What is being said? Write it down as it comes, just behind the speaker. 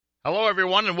Hello,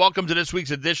 everyone, and welcome to this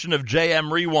week's edition of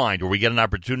JM Rewind, where we get an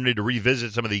opportunity to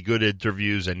revisit some of the good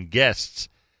interviews and guests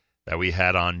that we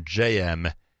had on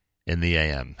JM in the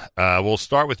AM. We'll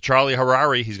start with Charlie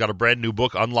Harary. He's got a brand new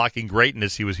book, Unlocking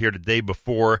Greatness. He was here the day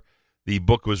before the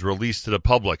book was released to the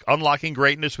public. Unlocking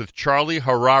Greatness with Charlie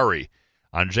Harary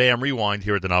on JM Rewind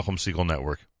here at the Nachum Segal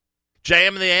Network. JM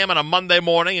in the AM on a Monday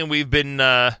morning, and we've been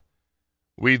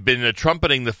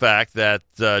trumpeting the fact that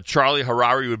Charlie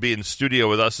Harary would be in studio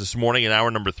with us this morning in hour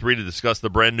number 3 to discuss the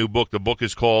brand new book. The book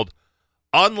is called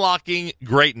Unlocking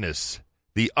Greatness,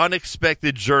 The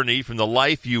Unexpected Journey from the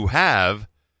Life You Have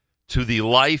to the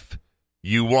Life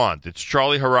You Want. It's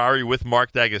Charlie Harary with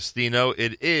Mark D'Agostino.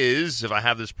 It is, if I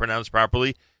have this pronounced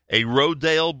properly, a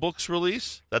Rodale Books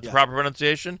release. That's the proper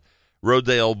pronunciation?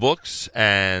 Rodale Books.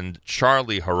 And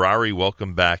Charlie Harary,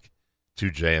 welcome back to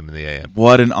JM in the AM.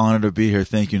 What an honor to be here.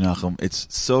 Thank you, Nachum. It's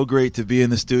so great to be in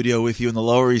the studio with you in the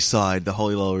Lower East Side, the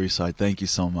holy Lower East Side. Thank you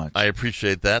so much. I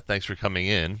appreciate that. Thanks for coming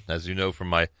in. As you know from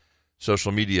my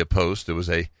social media post, it was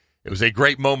a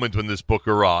great moment when this book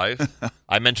arrived.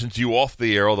 I mentioned to you off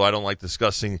the air, although I don't like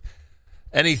discussing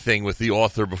anything with the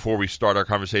author before we start our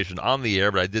conversation on the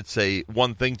air, but I did say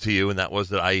one thing to you, and that was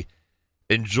that I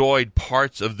enjoyed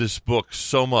parts of this book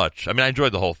so much. I mean, I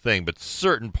enjoyed the whole thing, but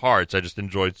certain parts I just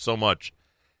enjoyed so much.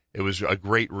 It was a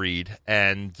great read.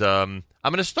 And I'm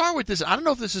going to start with this. I don't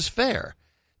know if this is fair.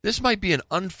 This might be an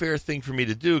unfair thing for me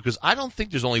to do because I don't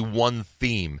think there's only one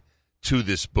theme to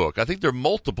this book. I think there are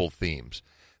multiple themes.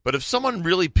 But if someone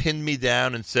really pinned me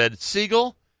down and said,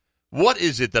 Segal, what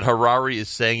is it that Harary is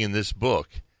saying in this book?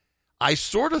 I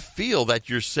sort of feel that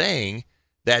you're saying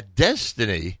that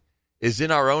destiny is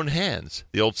in our own hands.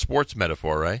 The old sports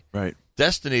metaphor, right? Right.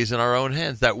 Destiny is in our own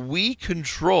hands, that we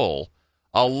control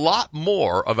a lot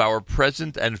more of our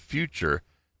present and future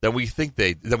than we think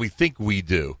we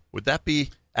do. Would that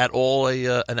be at all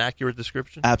an accurate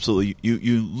description? Absolutely.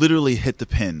 You literally hit the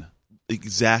pin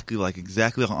exactly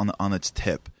on its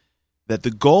tip. That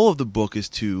the goal of the book is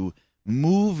to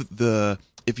move the,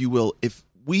 if you will, if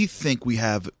we think we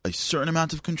have a certain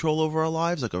amount of control over our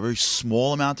lives, like a very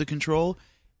small amount of control,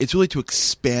 it's really to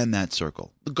expand that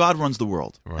circle. God runs the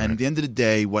world. Right. And at the end of the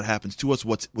day, what happens to us,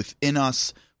 what's within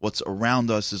us, what's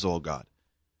around us is all God.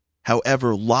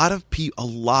 However, a lot of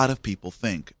people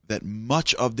think that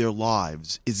much of their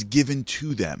lives is given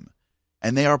to them,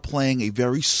 and they are playing a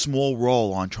very small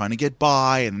role on trying to get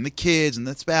by, and the kids and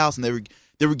the spouse, and they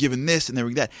were given this and they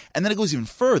were that. And then it goes even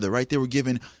further, right? They were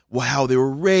given how they were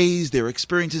raised, their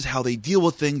experiences, how they deal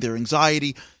with things, their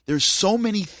anxiety. There's so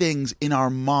many things in our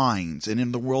minds and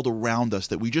in the world around us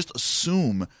that we just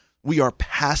assume we are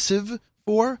passive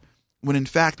for, when in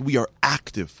fact we are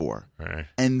active for. Right.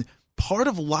 And part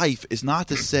of life is not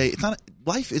to say,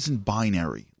 life isn't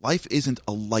binary. Life isn't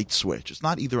a light switch. It's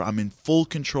not either I'm in full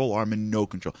control or I'm in no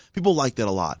control. People like that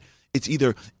a lot. It's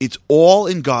either it's all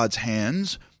in God's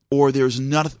hands, or there's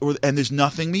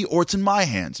nothing me, or it's in my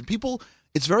hands. And people,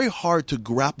 it's very hard to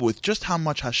grapple with just how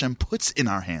much Hashem puts in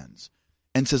our hands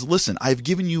and says, listen, I've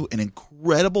given you an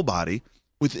incredible body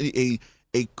with a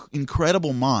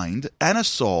incredible mind and a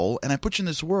soul, and I put you in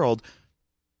this world,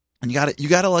 and you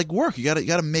gotta like work. You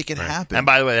gotta make it happen. And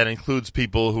by the way, that includes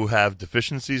people who have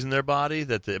deficiencies in their body.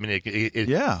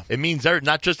 It means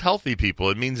not just healthy people.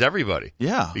 It means everybody.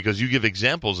 Yeah. Because you give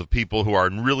examples of people who are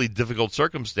in really difficult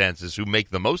circumstances who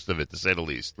make the most of it, to say the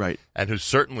least. Right. And who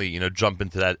certainly jump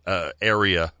into that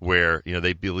area where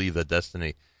they believe that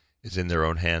destiny is in their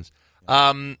own hands.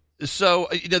 So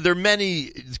there are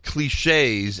many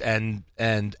cliches and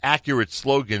accurate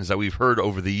slogans that we've heard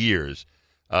over the years.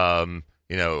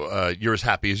 You're as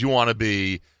happy as you want to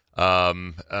be.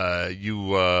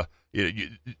 The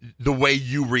way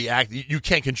you react, you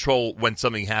can't control when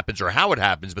something happens or how it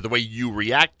happens, but the way you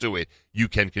react to it, you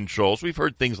can control. So we've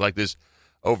heard things like this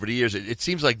over the years. It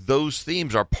seems like those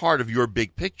themes are part of your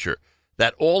big picture,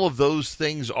 that all of those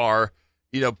things are,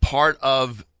 part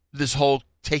of this whole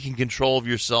taking control of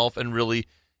yourself and really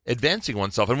advancing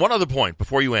oneself. And one other point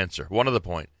before you answer,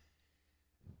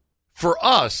 for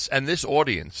us and this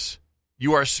audience,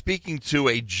 you are speaking to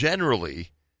a generally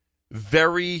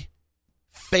very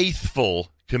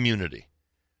faithful community,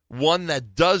 one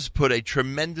that does put a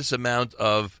tremendous amount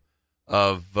of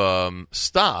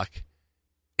stock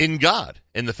in God,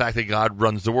 in the fact that God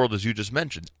runs the world, as you just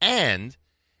mentioned. And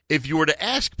if you were to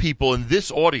ask people in this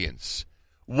audience,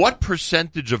 what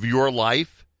percentage of your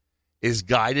life is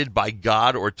guided by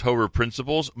God or Torah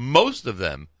principles, most of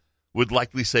them would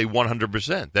likely say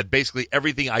 100%, that basically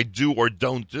everything I do or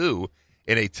don't do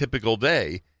in a typical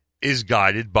day is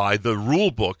guided by the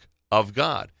rule book of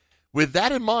God. With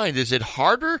that in mind, is it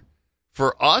harder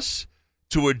for us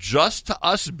to adjust to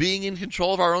us being in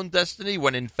control of our own destiny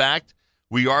when, in fact,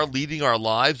 we are leading our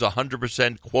lives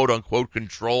 100% quote-unquote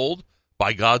controlled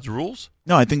by God's rules?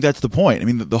 No, I think that's the point. I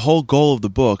mean, the whole goal of the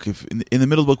book, if in the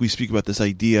middle of the book we speak about this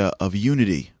idea of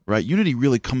unity, right? Unity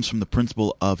really comes from the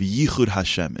principle of Yichud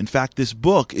Hashem. In fact, this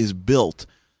book is built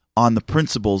on the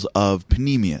principles of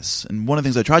Panemius. And one of the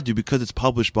things I tried to do, because it's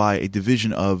published by a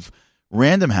division of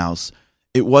Random House,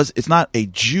 it's not a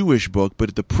Jewish book,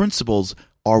 but the principles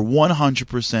are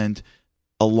 100%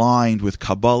 aligned with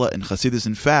Kabbalah and Hasidus.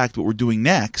 In fact, what we're doing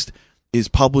next is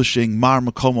publishing Mar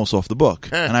Makomos off the book.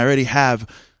 And I already have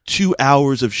 2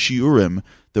 hours of shiurim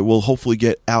that will hopefully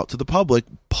get out to the public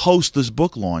post this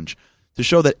book launch to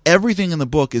show that everything in the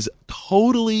book is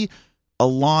totally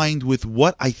aligned with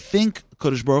what I think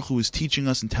Kodesh Baruch Hu is teaching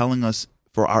us and telling us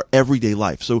for our everyday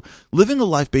life. So living a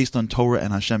life based on Torah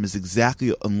and Hashem is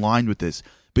exactly in line with this.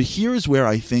 But here is where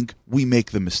I think we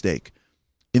make the mistake.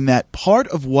 In that part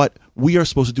of what we are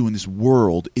supposed to do in this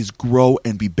world is grow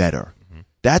and be better.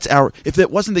 That's if that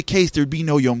wasn't the case, there'd be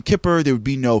no Yom Kippur, there would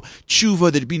be no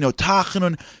tshuva, there'd be no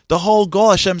tachanun. The whole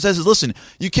goal, Hashem says, is listen,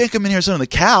 you can't come in here and sit on the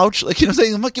couch. Like, you know what I'm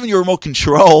saying? I'm not giving you remote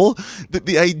control.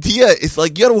 The idea is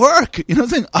like, you gotta work. You know what I'm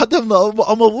saying? Adam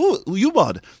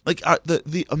yubad. Like,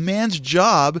 a man's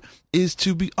job is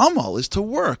to be amal, is to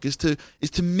work, is to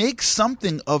make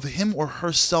something of him or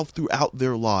herself throughout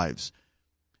their lives.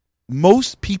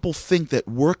 Most people think that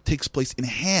work takes place in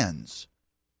hands,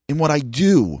 in what I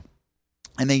do.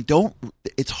 And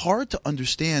it's hard to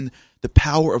understand the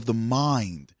power of the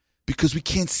mind because we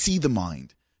can't see the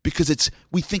mind because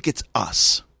we think it's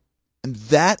us. And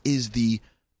that is the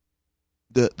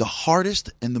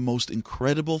hardest and the most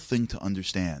incredible thing to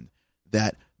understand,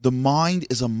 that the mind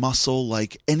is a muscle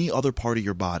like any other part of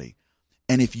your body.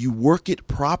 And if you work it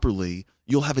properly,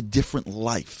 you'll have a different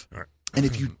life. Right. And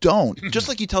if you don't, just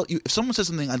like if someone says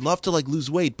something, I'd love to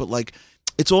lose weight, but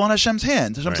it's all in Hashem's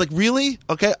hands. Hashem's like, really?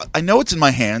 Okay, I know it's in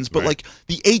my hands, but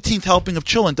the 18th helping of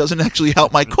chillin doesn't actually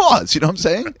help my cause. You know what I'm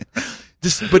saying?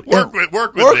 But work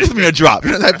with me a drop.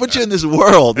 I put you in this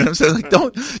world. You know what I'm saying?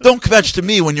 Don't kvetch to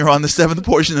me when you're on the 7th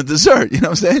portion of dessert. You know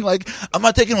what I'm saying? I'm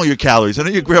not taking all your calories. I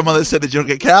know your grandmother said that you don't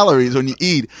get calories when you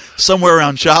eat somewhere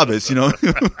around Shabbos. You know,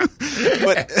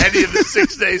 but any of the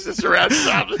 6 days that's around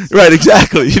Shabbos. Right,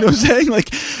 exactly. You know what I'm saying?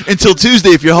 Until Tuesday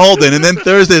if you're holding, and then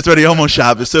Thursday it's already almost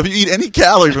Shabbos. So if you eat any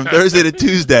calories from Thursday to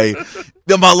Tuesday,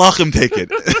 the malachim take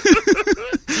it.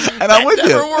 And I'm with you. It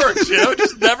never works, it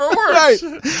just never works. Right.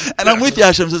 And I'm with you,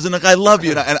 Hashem says, and I love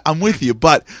you, and I'm with you,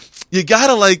 but you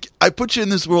gotta, I put you in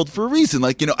this world for a reason.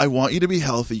 I want you to be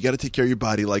healthy. You gotta take care of your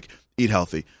body, eat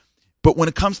healthy. But when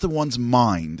it comes to one's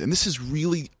mind, and this is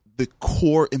really the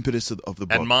core impetus of the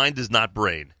book. And mind is not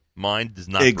brain. Mind is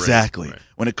not exactly. brain. Right.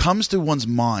 When it comes to one's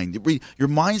mind, your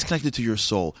mind is connected to your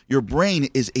soul. Your brain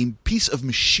is a piece of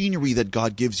machinery that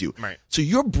God gives you. Right. So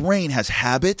your brain has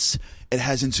habits, it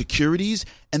has insecurities,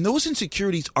 and those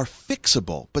insecurities are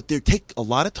fixable, but they take a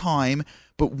lot of time.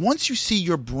 But once you see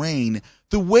your brain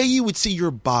the way you would see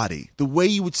your body, the way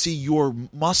you would see your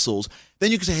muscles,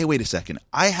 then you can say, hey, wait a second,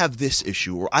 I have this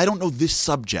issue, or I don't know this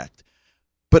subject.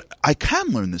 But I can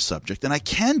learn this subject, and I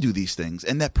can do these things.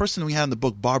 And that person we had in the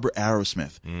book, Barbara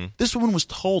Arrowsmith, this woman was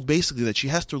told basically that she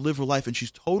has to live her life, and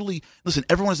she's totally – listen,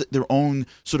 everyone has their own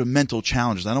sort of mental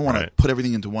challenges. I don't want to put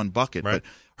everything into one bucket, but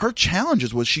her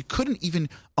challenges was she couldn't even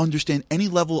understand any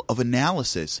level of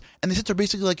analysis. And they said to her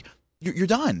basically like, you're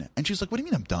done. And she's like, what do you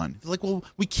mean I'm done? They're like, well,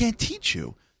 we can't teach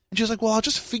you. And she's like, well, I'll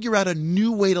just figure out a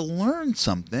new way to learn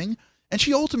something. And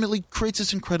she ultimately creates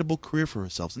this incredible career for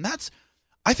herself. And that's –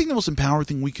 I think the most empowering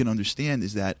thing we can understand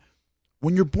is that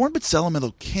when you're born B'Tselem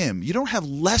Elokim, you don't have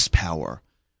less power.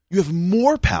 You have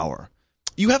more power.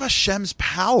 You have Hashem's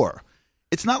power.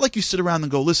 It's not like you sit around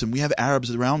and go, listen, we have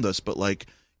Arabs around us, but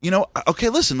okay,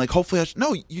 listen, hopefully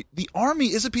the army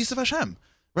is a piece of Hashem,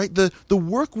 right? The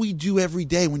work we do every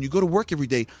day, when you go to work every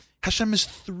day, Hashem is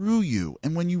through you.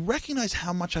 And when you recognize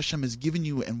how much Hashem has given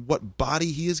you and what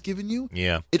body he has given you,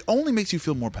 it only makes you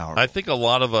feel more powerful. I think a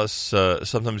lot of us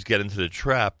sometimes get into the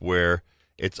trap where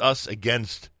it's us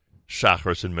against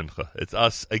Shacharis and Mincha. It's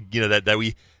us, that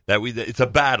we it's a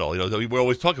battle. We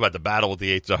always talk about the battle with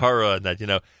the Yetzer Hara, and that,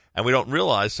 and we don't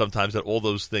realize sometimes that all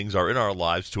those things are in our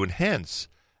lives to enhance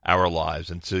our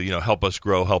lives and to, help us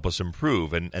grow, help us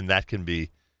improve. And that can be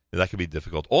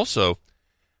difficult. Also,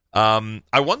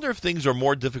 I wonder if things are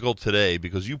more difficult today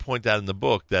because you point out in the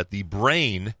book that the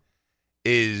brain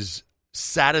is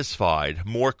satisfied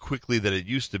more quickly than it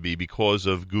used to be because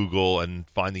of Google and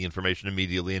finding information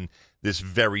immediately, and this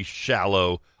very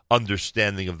shallow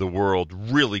understanding of the world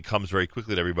really comes very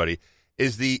quickly to everybody.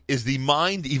 Is the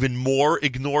mind even more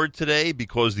ignored today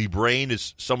because the brain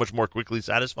is so much more quickly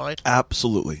satisfied?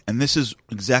 Absolutely. And this is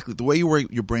exactly the way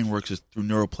your brain works is through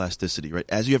neuroplasticity, right?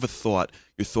 As you have a thought,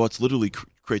 your thoughts literally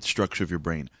create the structure of your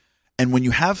brain. And when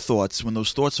you have thoughts, when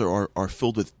those thoughts are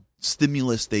filled with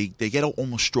stimulus, they get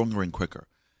almost stronger and quicker.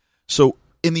 So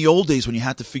in the old days when you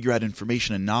had to figure out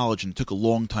information and knowledge and it took a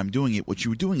long time doing it, what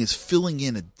you were doing is filling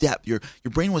in a depth. Your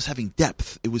brain was having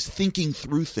depth. It was thinking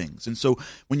through things. And so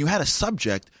when you had a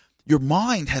subject, your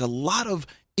mind had a lot of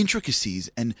intricacies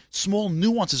and small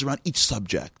nuances around each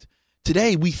subject.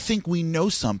 Today, we think we know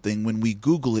something when we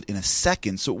Google it in a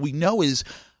second. So what we know is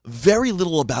very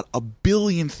little about a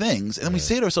billion things. And then we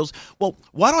say to ourselves, well,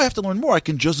 why do I have to learn more? I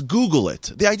can just Google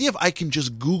it. The idea of I can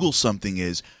just Google something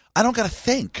is I don't got to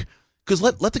think. Because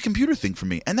let the computer think for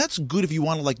me. And that's good if you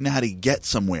want to know how to get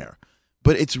somewhere.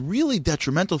 But it's really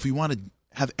detrimental if you want to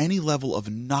have any level of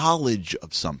knowledge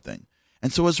of something.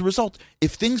 And so as a result,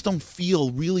 if things don't feel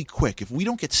really quick, if we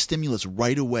don't get stimulus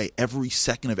right away every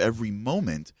second of every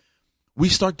moment, we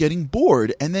start getting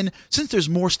bored. And then since there's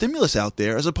more stimulus out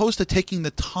there, as opposed to taking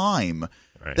the time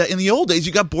that in the old days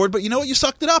you got bored, but you know what? You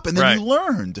sucked it up and then you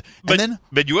learned.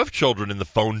 But you have children in the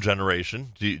phone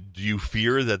generation. Do you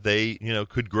fear that they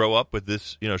could grow up with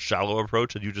this shallow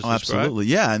approach that you just described? Absolutely,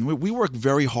 yeah. And we work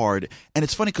very hard. And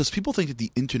it's funny because people think that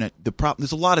the internet,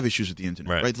 there's a lot of issues with the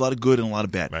internet, right? There's a lot of good and a lot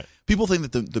of bad. Right. People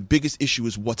think that the biggest issue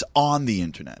is what's on the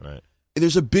internet. Right.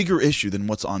 There's a bigger issue than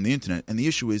what's on the internet, and the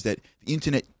issue is that the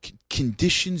internet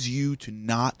conditions you to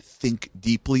not think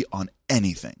deeply on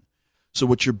anything. So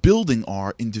what you're building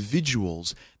are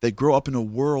individuals that grow up in a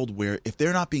world where if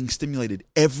they're not being stimulated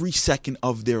every second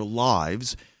of their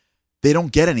lives, they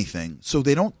don't get anything. So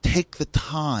they don't take the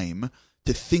time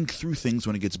to think through things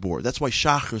when it gets bored. That's why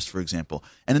Shachris, for example.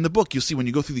 And in the book, you'll see when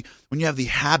you go through when you have the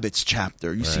habits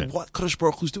chapter, you see what Kadosh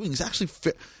Baruch Hu's doing. He's actually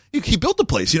he built the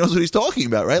place. He knows what he's talking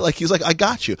about, right? Like he's like, I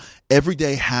got you.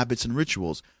 Everyday habits and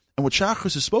rituals. And what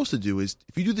Shachris is supposed to do is,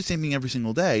 if you do the same thing every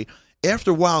single day,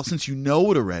 after a while, since you know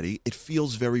it already, it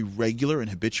feels very regular and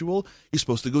habitual. You're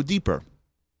supposed to go deeper.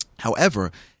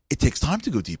 However, it takes time to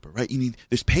go deeper, right?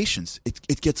 There's patience.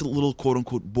 It gets a little quote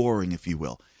unquote boring, if you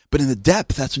will. But in the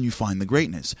depth, that's when you find the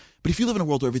greatness. But if you live in a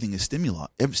world where everything is stimuli,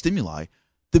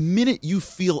 the minute you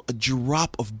feel a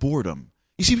drop of boredom,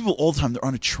 you see people all the time, they're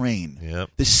on a train. Yep.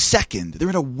 The second, they're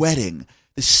in a wedding,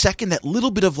 the second that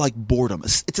little bit of boredom,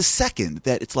 it's a second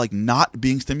that it's not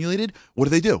being stimulated, what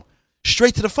do?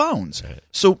 Straight to the phones. Right.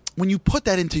 So when you put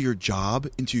that into your job,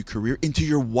 into your career, into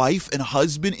your wife and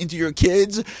husband, into your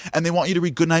kids, and they want you to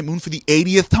read Goodnight Moon for the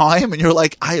 80th time, and you're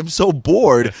like, I am so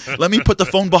bored. Let me put the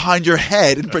phone behind your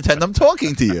head and pretend I'm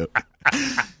talking to you.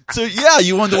 So yeah,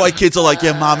 you wonder why kids are like,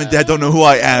 yeah, mom and dad don't know who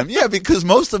I am. Yeah, because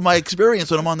most of my experience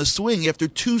when I'm on the swing, after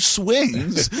 2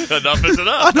 swings, enough is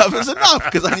enough. Enough is enough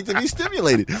because I need to be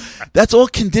stimulated. That's all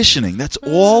conditioning. That's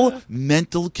all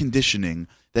mental conditioning.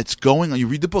 That's going on. You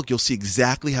read the book, you'll see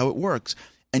exactly how it works,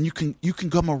 and you can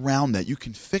come around that. You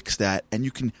can fix that, and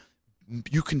you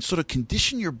can sort of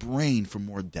condition your brain for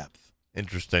more depth.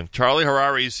 Interesting. Charlie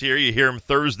Harary is here. You hear him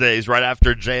Thursdays right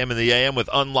after JM in the AM with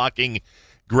Unlocking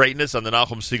Greatness on the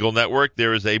Nachum Segal Network.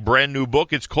 There is a brand new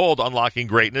book. It's called Unlocking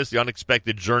Greatness: The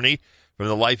Unexpected Journey from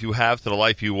the Life You Have to the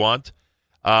Life You Want.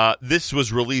 This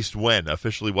was released when?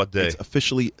 Officially what day? It's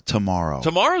officially tomorrow.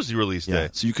 Tomorrow's the release day.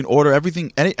 So you can order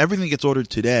everything. Everything gets ordered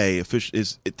today.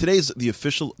 Today is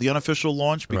the unofficial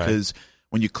launch because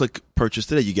when you click purchase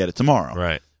today, you get it tomorrow.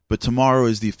 Right. But tomorrow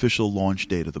is the official launch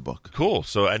date of the book. Cool.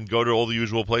 So and go to all the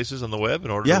usual places on the web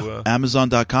in order to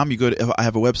Amazon.com. You go to. I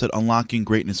have a website, Unlocking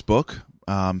Greatness Book.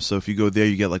 So if you go there,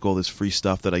 you get all this free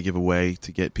stuff that I give away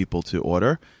to get people to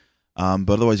order. But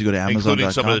otherwise, you go to Amazon.com.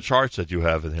 Including some of the charts that you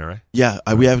have in here, right? Yeah,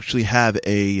 we actually have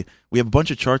a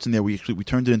bunch of charts in there. We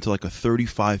turned it into a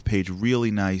 35-page,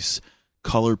 really nice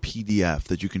color PDF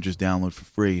that you can just download for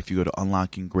free if you go to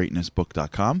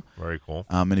unlockinggreatnessbook.com. Very cool.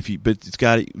 And it's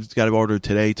got to order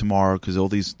today, tomorrow, because all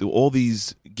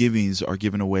these givings are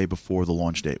given away before the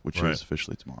launch date, which is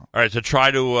officially tomorrow. All right, so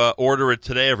try to order it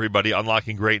today, everybody.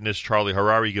 Unlocking Greatness, Charlie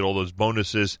Harary. You get all those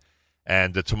bonuses.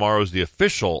 And tomorrow's the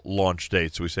official launch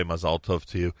date, so we say Mazal Tov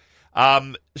to you.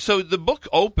 So the book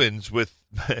opens with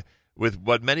with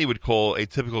what many would call a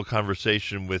typical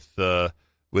conversation with the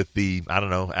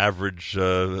average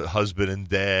husband and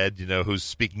dad, who's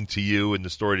speaking to you in the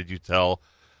story that you tell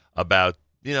about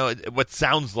what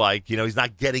sounds like he's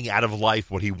not getting out of life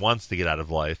what he wants to get out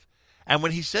of life. And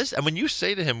when you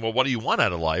say to him, well, what do you want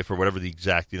out of life, or whatever the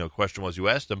exact question was you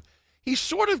asked him, he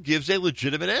sort of gives a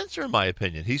legitimate answer, in my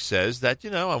opinion. He says that,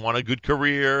 I want a good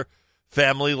career,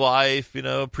 family life,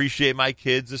 appreciate my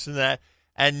kids, this and that.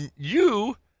 And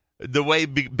you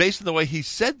based on the way he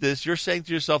said this, you're saying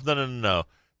to yourself, no.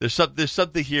 There's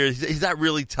something here. He's not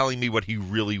really telling me what he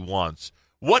really wants.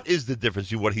 What is the difference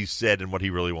between what he said and what he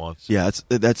really wants? Yeah,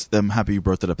 that's. I'm happy you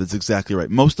brought that up. That's exactly right.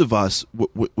 Most of us,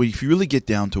 if you really get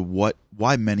down to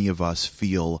why many of us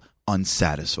feel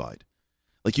unsatisfied,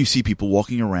 like you see people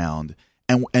walking around,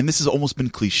 and this has almost been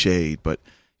cliched, but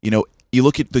you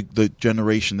look at the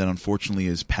generation that unfortunately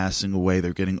is passing away.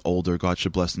 They're getting older. God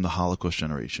should bless them, the Holocaust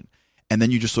generation, and then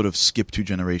you just sort of skip 2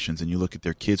 generations and you look at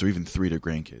their kids, or even 3 their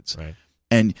grandkids, right?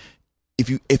 And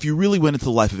if you really went into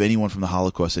the life of anyone from the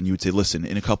Holocaust and you would say, listen,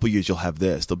 in a couple of years you'll have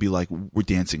this, they'll be like, we're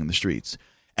dancing in the streets.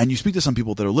 And you speak to some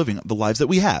people that are living the lives that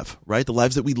we have, right? The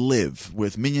lives that we live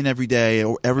with Minyan every day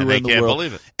or everywhere in the world.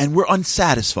 Believe it. And we're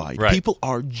unsatisfied. Right. People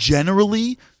are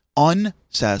generally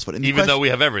unsatisfied. And even though we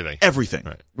have everything. Everything.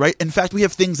 Right? In fact, we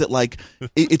have things that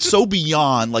it's so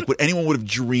beyond like what anyone would have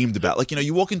dreamed about. Like,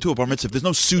 you walk into a bar mitzvah, if there's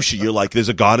no sushi, you're like, there's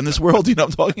a God in this world. You know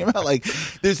what I'm talking about? Like,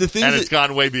 there's the things. And it's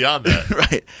gone way beyond that.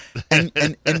 Right.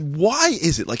 And why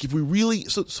is it? Like, if we really,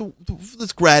 so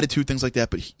this gratitude, things like that.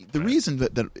 But the reason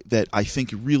that I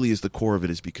think really is the core of it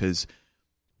is because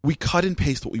we cut and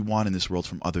paste what we want in this world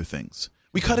from other things.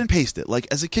 We cut and paste it. Like,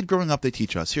 as a kid growing up, they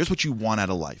teach us, here's what you want out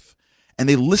of life. And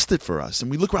they list it for us,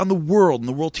 and we look around the world, and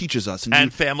the world teaches us.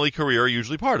 And family, career are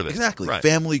usually part of it. Exactly. Right.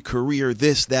 Family, career,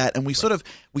 this, that, and we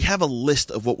we have a list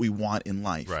of what we want in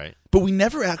life. Right. But we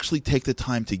never actually take the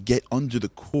time to get under the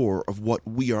core of what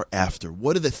we are after.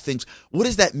 What are the things? What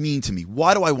does that mean to me?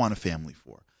 Why do I want a family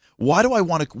for? What do I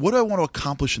want to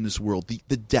accomplish in this world?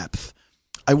 The depth.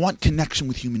 I want connection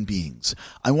with human beings.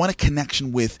 I want a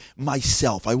connection with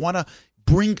myself. I want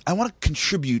to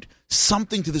contribute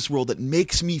something to this world that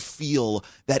makes me feel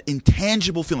that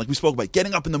intangible feeling, like we spoke about,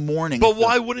 getting up in the morning. But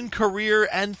why wouldn't career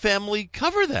and family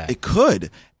cover that? It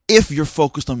could, if you're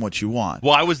focused on what you want.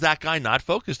 Why was that guy not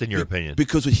focused, in your opinion?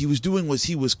 Because what he was doing was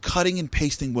he was cutting and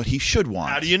pasting what he should want.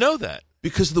 How do you know that?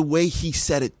 Because of the way he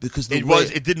said it. Because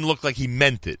it didn't look like he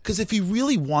meant it. Because if he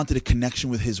really wanted a connection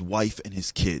with his wife and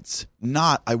his kids,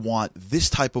 not I want this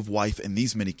type of wife and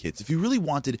these many kids. If he really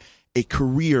wanted a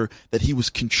career that he was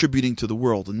contributing to the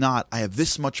world, not I have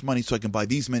this much money so I can buy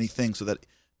these many things so that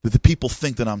the people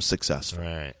think that I'm successful.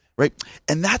 Right?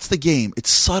 And that's the game. It's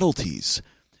subtleties.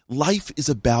 Life is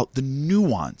about the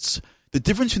nuance. The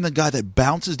difference between the guy that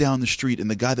bounces down the street and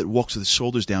the guy that walks with his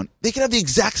shoulders down, they can have the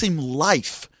exact same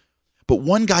life. But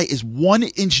one guy is 1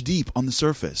 inch deep on the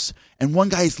surface, and one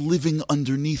guy is living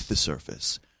underneath the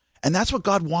surface. And that's what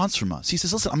God wants from us. He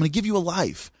says, listen, I'm going to give you a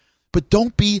life, but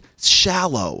don't be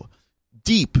shallow,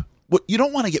 deep. You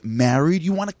don't want to get married.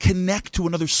 You want to connect to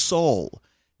another soul.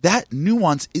 That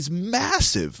nuance is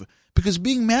massive, because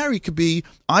being married could be,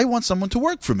 I want someone to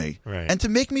work for me and to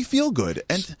make me feel good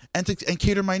and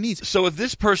cater my needs. So if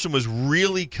this person was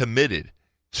really committed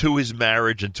to his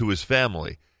marriage and to his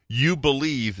family, you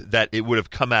believe that it would have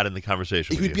come out in the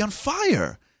conversation. He would be on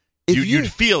fire. You'd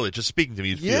feel it just speaking to me.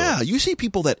 You'd feel it. You see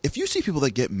people if you see people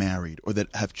that get married or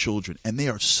that have children and they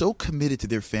are so committed to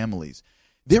their families,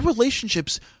 their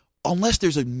relationships, unless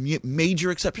there's a major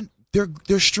exception,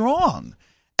 they're strong.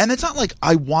 And it's not like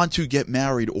I want to get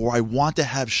married or I want to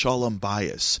have shalom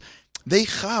bayis. They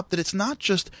chop that it's not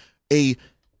just a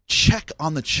check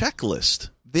on the checklist.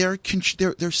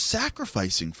 They're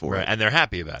sacrificing for it, and they're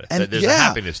happy about it. And there's a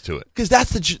happiness to it. Because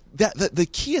that's the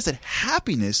key is that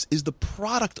happiness is the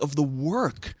product of the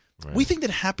work. Right. We think that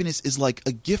happiness is like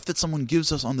a gift that someone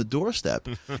gives us on the doorstep.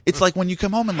 It's like when you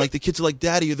come home and like the kids are like,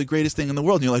 "Daddy, you're the greatest thing in the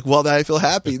world," and you're like, "Well, I feel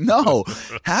happy." No,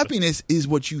 happiness is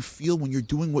what you feel when you're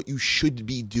doing what you should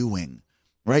be doing.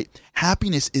 Right?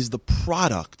 Happiness is the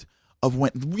product of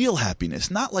real happiness,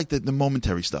 not like the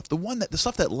momentary stuff. The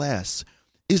stuff that lasts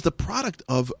is the product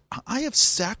of, I have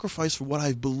sacrificed for what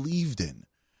I've believed in.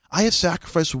 I have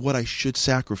sacrificed for what I should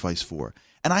sacrifice for.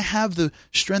 And I have the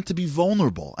strength to be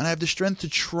vulnerable. And I have the strength to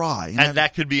try. And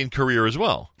that could be in career as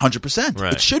well. 100%.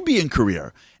 Right. It should be in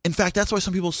career. In fact, that's why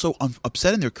some people are so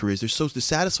upset in their careers. They're so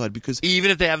dissatisfied because... Even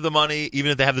if they have the money,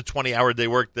 even if they have the 20-hour-day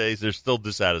work days, they're still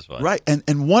dissatisfied. Right.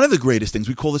 And one of the greatest things,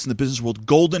 we call this in the business world,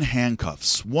 golden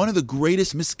handcuffs. One of the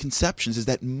greatest misconceptions is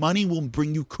that money will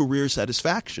bring you career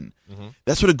satisfaction. Mm-hmm.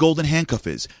 That's what a golden handcuff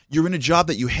is. You're in a job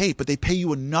that you hate, but they pay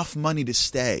you enough money to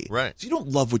stay. Right. So you don't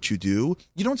love what you do.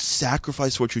 You don't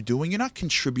sacrifice what you're doing. You're not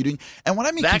contributing. And what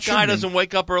I mean that guy doesn't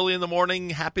wake up early in the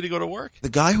morning happy to go to work? The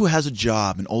guy who has a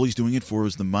job and all he's doing it for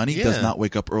is the money does not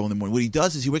wake up early in the morning. What he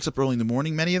does is he wakes up early in the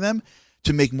morning, many of them,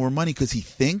 to make more money because he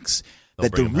thinks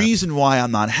that the reason why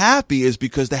I'm not happy is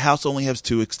because the house only has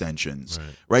 2 extensions,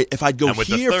 right? If I'd go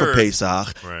here for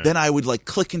Pesach, then I would like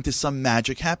click into some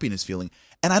magic happiness feeling.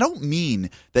 And I don't mean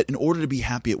that in order to be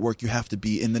happy at work, you have to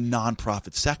be in the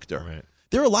nonprofit sector. Right.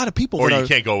 There are a lot of people Or that you are,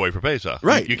 can't go away for Pesach.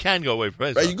 Right. You can go away for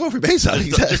Pesach. right, you go for Pesach.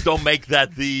 Just don't make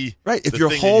that the Right. If the your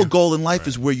thing whole that you- goal in life Right.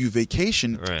 is where you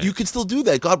vacation, Right. you can still do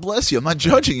that. God bless you. I'm not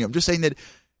judging you. I'm just saying that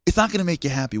it's not going to make you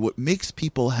happy. What makes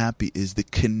people happy is the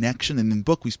connection. And in the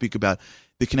book, we speak about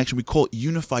the connection. We call it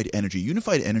unified energy.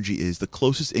 Unified energy is the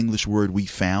closest English word we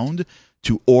found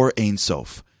to Or Ein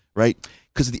Sof, right?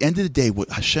 Because at the end of the day, what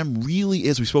Hashem really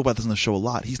is, we spoke about this on the show a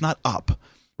lot, he's not up.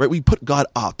 Right, we put God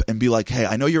up and be like, hey,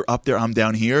 I know you're up there, I'm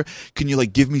down here. Can you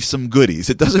like give me some goodies?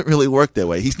 It doesn't really work that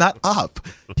way. He's not up.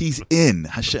 He's in.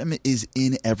 Hashem is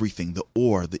in everything.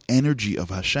 The energy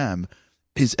of Hashem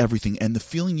is everything. And the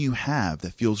feeling you have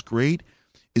that feels great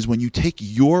is when you take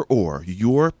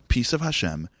your piece of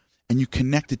Hashem, and you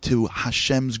connect it to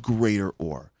Hashem's greater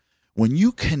or. When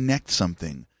you connect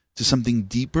something to something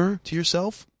deeper to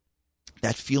yourself,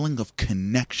 that feeling of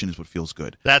connection is what feels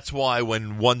good. That's why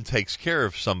when one takes care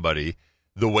of somebody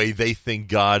the way they think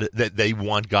God, that they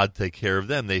want God to take care of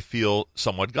them, they feel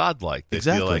somewhat godlike. They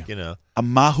Exactly. feel like, you know.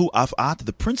 Amahu af'at,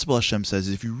 the principle Hashem says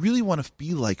is if you really want to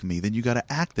be like me, then you got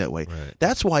to act that way. Right.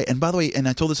 That's why, and by the way, and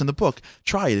I told this in the book,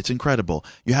 try it. It's incredible.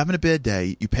 You're having a bad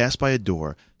day, you pass by a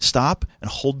door, stop and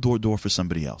hold door for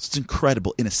somebody else. It's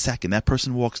incredible. In a second, that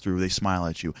person walks through, they smile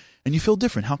at you, and you feel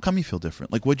different. How come you feel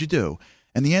different? Like, what'd you do?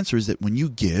 And the answer is that when you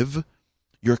give,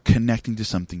 you're connecting to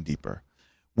something deeper.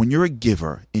 When you're a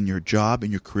giver in your job,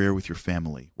 in your career, with your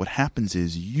family, what happens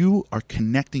is you are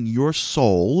connecting your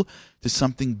soul to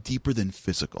something deeper than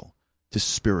physical, to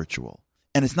spiritual.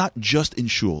 And it's not just in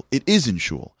shul. It is in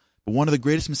shul. But one of the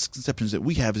greatest misconceptions that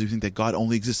we have is we think that God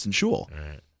only exists in shul.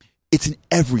 Right. It's in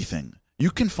everything. You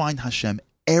can find Hashem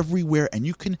everywhere, and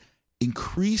you can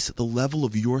increase the level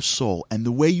of your soul and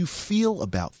the way you feel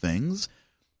about things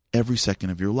every second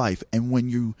of your life. And when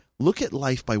you look at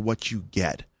life by what you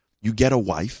get a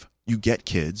wife, you get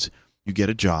kids, you get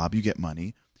a job, you get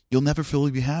money, you'll never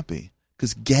fully be happy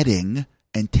because getting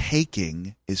and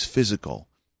taking is physical.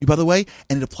 By the way,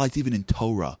 and it applies even in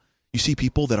Torah. You see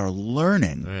people that are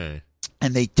learning Right.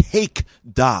 and they take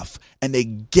daf and they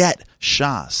get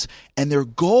shas, and their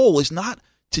goal is not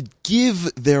to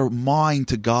give their mind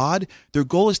to God. Their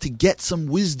goal is to get some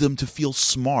wisdom to feel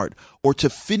smart or to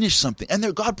finish something. And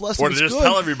their God bless them. Or to it's just good.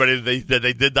 tell everybody that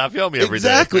they did Daf Yomi every day.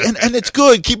 Exactly. And it's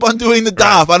good. Keep on doing the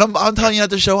daf. I'm telling you not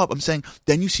to show up. I'm saying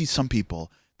then you see some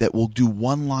people that will do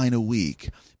one line a week,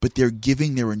 but they're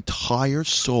giving their entire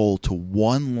soul to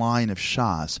one line of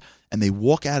shas, and they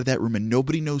walk out of that room and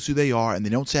nobody knows who they are, and they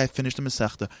don't say I finished the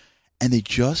Masechta, and they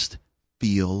just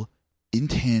feel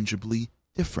intangibly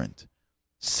different.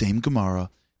 Same Gemara,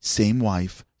 same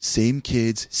wife, same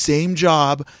kids, same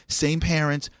job, same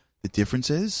parents. The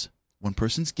difference is one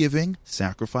person's giving,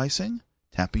 sacrificing,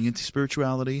 tapping into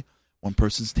spirituality. One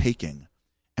person's taking.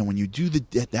 And when you do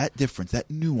that difference,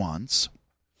 that nuance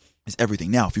is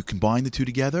everything. Now, if you combine the two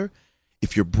together,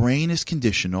 if your brain is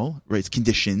conditional, right, it's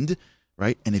conditioned,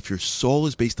 right, and if your soul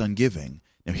is based on giving,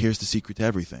 now here's the secret to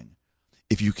everything.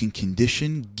 If you can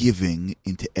condition giving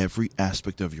into every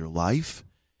aspect of your life,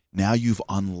 now you've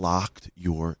unlocked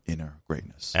your inner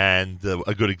greatness. And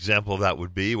a good example of that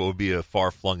would be, what would be a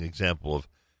far-flung example of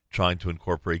trying to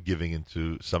incorporate giving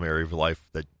into some area of your life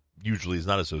that usually is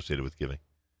not associated with giving?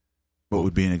 What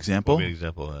would be an example? What would be an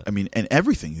example of that? I mean, and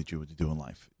everything that you would do in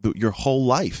life. Your whole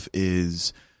life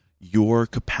is your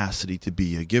capacity to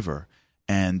be a giver.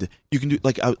 And you can do,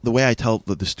 like, the way I tell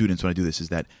the students when I do this is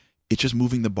that it's just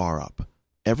moving the bar up.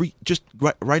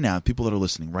 Right now, people that are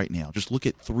listening right now, just look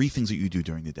at 3 things that you do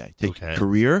during the day. Take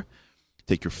career,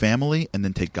 take your family, and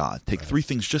then take God. Take 3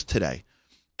 things just today.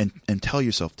 And tell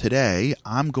yourself, today,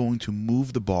 I'm going to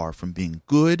move the bar from being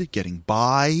good, getting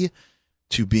by,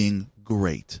 to being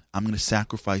great. I'm going to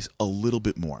sacrifice a little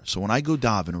bit more. So when I go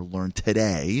daven or learn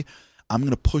today, I'm going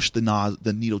to push the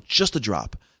needle just a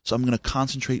drop. So I'm going to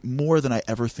concentrate more than I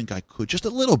ever think I could, just a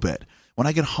little bit. When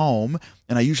I get home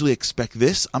and I usually expect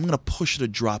this, I'm going to push it a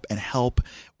drop and help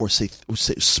or say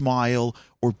smile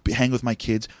or hang with my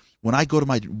kids. When I go to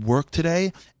my work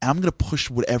today, I'm going to push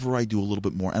whatever I do a little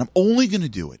bit more. And I'm only going to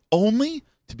do it, only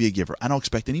to be a giver. I don't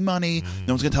expect any money.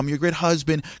 No one's going to tell me you're a great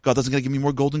husband. God doesn't going to give me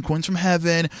more golden coins from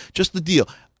heaven. Just the deal.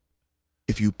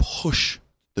 If you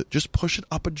just push it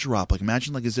up a drop, like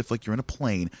imagine like as if like you're in a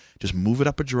plane, just move it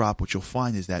up a drop. What you'll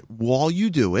find is that while you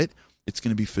do it, it's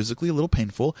going to be physically a little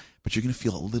painful, but you're going to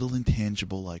feel a little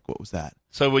intangible, like, what was that?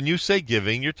 So when you say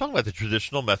giving, you're talking about the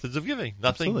traditional methods of giving.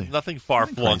 Absolutely. Nothing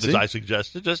far-flung, as I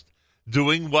suggested. Just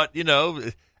doing what,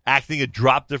 acting a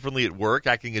drop differently at work,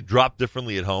 acting a drop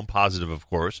differently at home, positive, of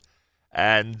course.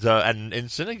 And in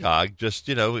synagogue, just,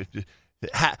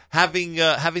 having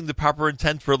the proper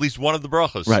intent for at least one of the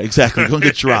brachos. Right, exactly. Don't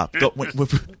get dropped.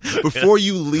 Before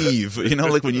you leave,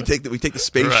 like when we take the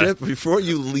spaceship, right. Before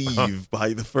you leave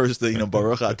by the first,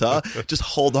 Baruch Atah, just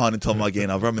hold on until Magen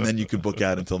Avram, and then you can book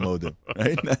out until Modim.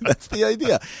 Right? That's the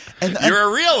idea. And you're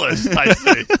a realist, I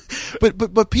see.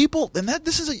 but people, and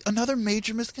this is another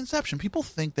major misconception. People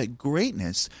think that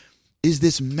greatness is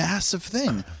this massive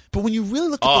thing, but when you really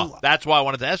look at that's why I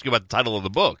wanted to ask you about the title of the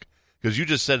book. Because you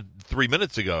just said 3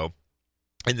 minutes ago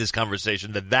in this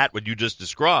conversation that what you just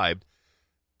described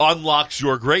unlocks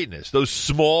your greatness. Those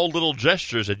small little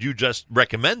gestures that you just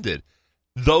recommended,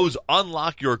 those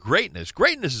unlock your greatness.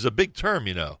 Greatness is a big term,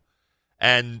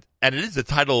 and it is the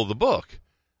title of the book.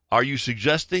 Are you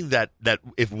suggesting that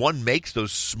if one makes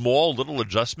those small little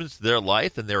adjustments to their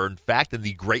life, then they're in fact in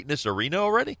the greatness arena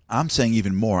already? I'm saying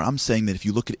even more. I'm saying that if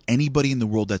you look at anybody in the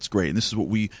world that's great, and this is what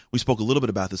we spoke a little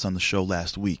bit about this on the show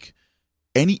last week.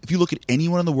 If you look at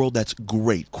anyone in the world that's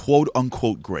great, quote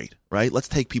unquote great, right? Let's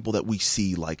take people that we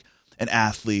see like an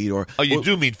athlete or you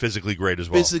do mean physically great as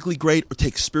well. Physically great, or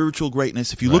take spiritual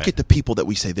greatness. If you look at the people that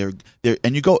we say they're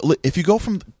and you go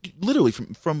from literally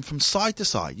from side to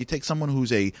side, you take someone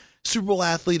who's a Super Bowl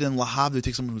athlete and Lahav, you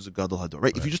take someone who's a Gadol Hador,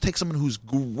 right? If you just take someone who's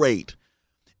great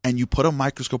and you put a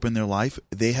microscope in their life,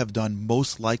 they have done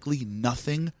most likely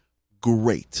nothing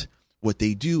great. What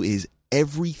they do is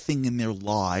everything in their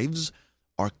lives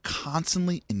are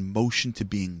constantly in motion to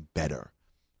being better,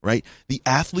 right? The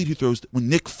athlete who when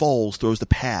Nick Foles throws the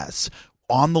pass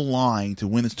on the line to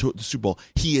win the Super Bowl,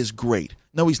 he is great.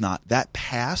 No, he's not. That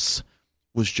pass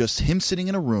was just him sitting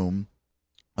in a room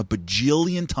a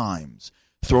bajillion times,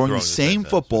 throwing the same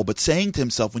football, but saying to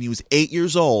himself when he was 8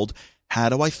 years old, how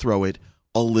do I throw it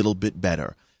a little bit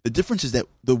better? The difference is that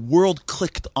the world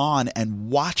clicked on and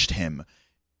watched him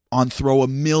on throw a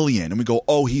million, and we go,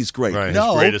 oh, he's great. Right,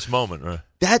 no, his greatest moment. Right.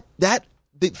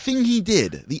 The thing he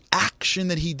did, the action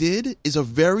that he did is a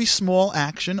very small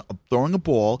action of throwing a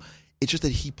ball. It's just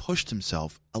that he pushed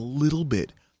himself a little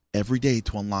bit every day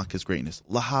to unlock his greatness.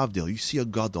 Lahavdil, you see a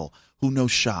Gadol who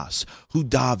knows Shas, who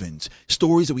davens,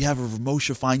 stories that we have of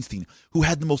Moshe Feinstein, who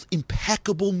had the most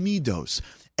impeccable midos.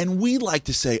 And we like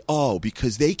to say, oh,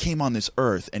 because they came on this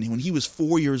earth, and when he was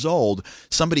 4 years old,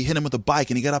 somebody hit him with a bike,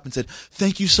 and he got up and said,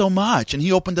 thank you so much. And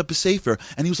he opened up a sefer,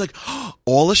 and he was like, oh,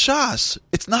 all a shas.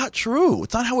 It's not true.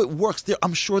 It's not how it works.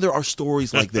 I'm sure there are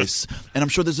stories like this, and I'm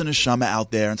sure there's an neshama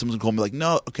out there, and someone's going to call me like,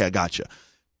 no, okay, I gotcha.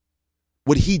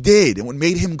 What he did, and what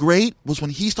made him great, was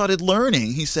when he started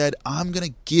learning, he said, I'm going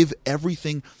to give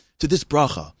everything to this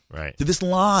bracha. Right. To this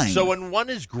line. So when one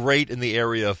is great in the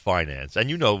area of finance,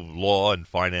 and law and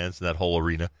finance and that whole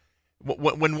arena,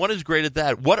 when one is great at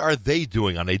that, what are they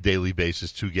doing on a daily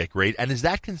basis to get great? And is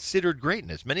that considered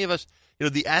greatness? Many of us,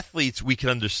 the athletes, we can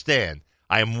understand.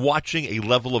 I am watching a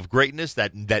level of greatness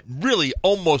that really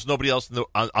almost nobody else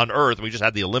on earth, we just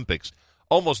had the Olympics,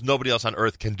 almost nobody else on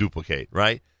earth can duplicate,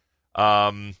 right?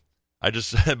 I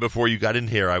just, before you got in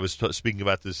here, I was speaking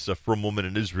about this frum woman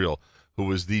in Israel who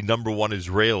was the number one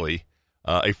Israeli,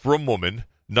 a frum woman,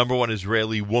 number one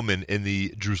Israeli woman in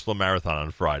the Jerusalem Marathon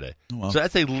on Friday. Wow. So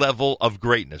that's a level of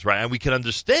greatness, right? And we can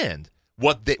understand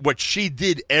what she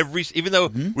did even though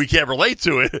we can't relate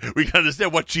to it, we can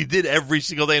understand what she did every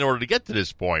single day in order to get to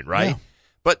this point, right? Yeah.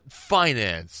 But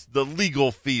finance, the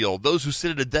legal field, those who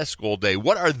sit at a desk all day,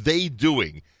 what are they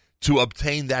doing to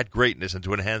obtain that greatness and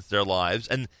to enhance their lives?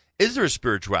 And is there a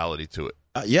spirituality to it?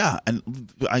 Yeah, and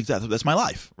that's my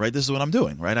life, right? This is what I'm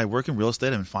doing, right? I work in real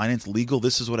estate, I'm in finance, legal.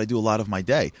 This is what I do a lot of my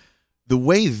day. The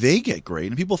way they get great,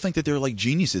 and people think that they're like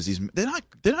geniuses. They're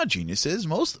not geniuses.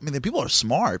 The people are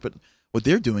smart, but what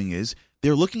they're doing is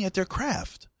they're looking at their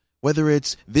craft, whether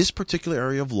it's this particular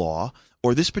area of law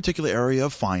or this particular area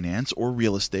of finance or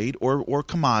real estate or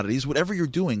commodities, whatever you're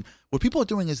doing. What people are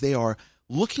doing is they are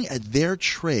looking at their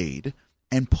trade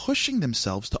and pushing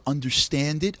themselves to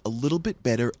understand it a little bit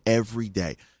better every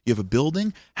day. You have a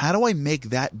building. How do I make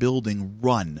that building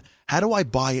run? How do I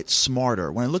buy it smarter?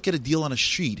 When I look at a deal on a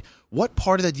sheet, what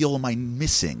part of that deal am I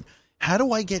missing? How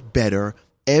do I get better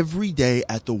every day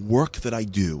at the work that I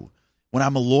do? When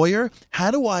I'm a lawyer,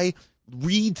 how do I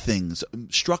read things,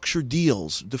 structure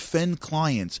deals, defend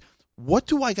clients? What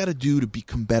do I got to do to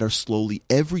become better slowly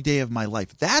every day of my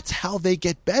life? That's how they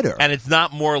get better. And it's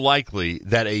not more likely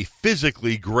that a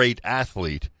physically great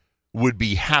athlete would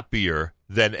be happier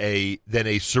than a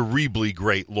cerebrally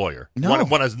great lawyer. No.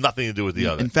 One has nothing to do with the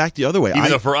other. In fact, the other way. Even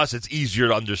though for us it's easier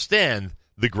to understand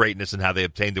the greatness and how they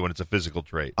obtained it when it's a physical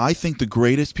trait. I think the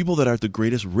greatest people that are at the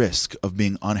greatest risk of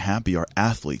being unhappy are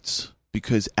athletes.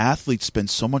 because athletes spend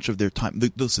so much of their time.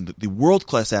 Listen, the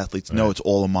world-class athletes know it's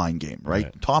all a mind game,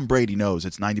 right? Tom Brady knows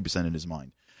it's 90% in his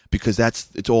mind because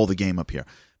it's all the game up here.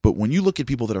 But when you look at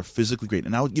people that are physically great,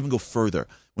 and I would even go further,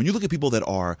 when you look at people that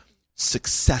are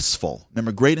successful,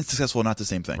 remember, great and successful are not the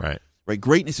same thing. Right.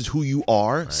 Greatness is who you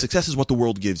are. Right. Success is what the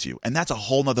world gives you. And that's a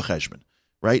whole nother cheshbon,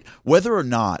 right? Whether or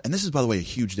not, and this is, by the way, a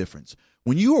huge difference.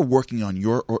 When you are working on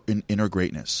your inner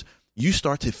greatness, you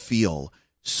start to feel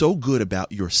so good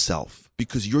about yourself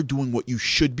because you're doing what you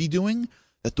should be doing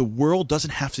that the world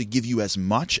doesn't have to give you as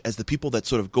much as the people that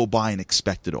sort of go by and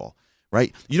expect it all,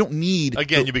 right? You don't need...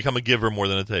 Again, you become a giver more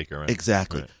than a taker, right?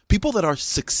 Exactly. Right. People that are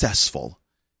successful...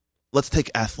 Let's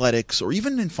take athletics or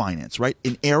even in finance, right?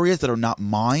 In areas that are not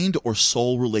mind or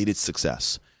soul related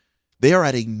success, they are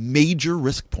at a major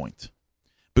risk point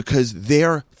because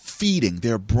they're feeding,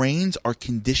 their brains are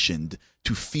conditioned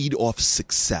to feed off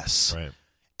success. Right.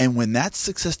 And when that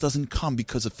success doesn't come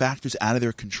because of factors out of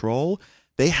their control,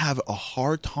 they have a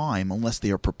hard time, unless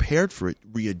they are prepared for it,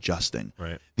 readjusting.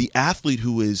 Right. The athlete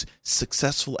who is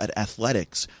successful at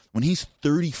athletics, when he's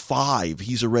 35,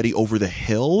 he's already over the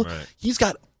hill. Right. He's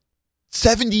got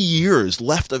 70 years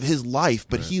left of his life,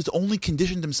 but he's only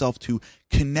conditioned himself to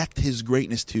connect his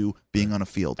greatness to being on a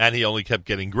field. And he only kept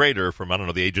getting greater from,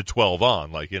 the age of 12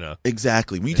 on,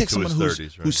 Exactly. When you take someone who's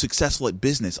 30s, right? who's successful at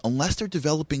business, unless they're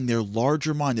developing their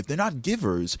larger mind, if they're not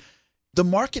givers, the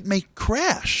market may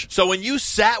crash. So when you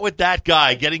sat with that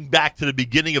guy, getting back to the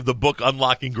beginning of the book,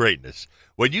 Unlocking Greatness,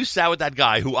 when you sat with that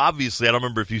guy who obviously, I don't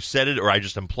remember if you said it or I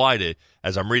just implied it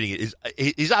as I'm reading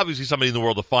it, he's obviously somebody in the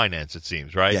world of finance, it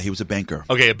seems, right? Yeah, he was a banker.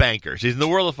 Okay, a banker. So he's in the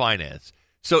world of finance.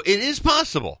 So it is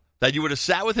possible that you would have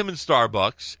sat with him in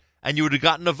Starbucks and you would have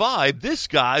gotten a vibe, this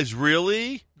guy's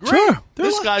really great. Sure.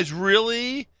 This guy's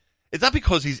really... It's not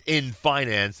because he's in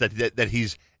finance that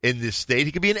he's in this state.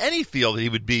 He could be in any field. He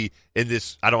would be in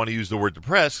this, I don't want to use the word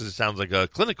depressed because it sounds like a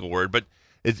clinical word, but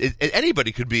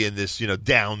anybody could be in this,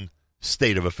 down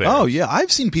state of affairs. Oh, yeah.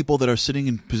 I've seen people that are sitting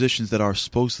in positions that are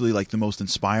supposedly like the most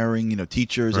inspiring,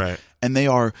 teachers, right. And they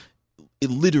are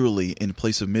literally in a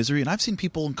place of misery. And I've seen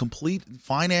people in complete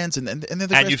finance, and they're the and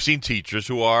greatest, you've seen teachers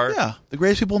who are the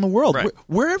greatest people in the world. Right.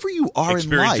 Wherever you are in life,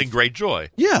 experiencing great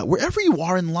joy. Yeah, wherever you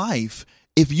are in life,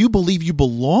 if you believe you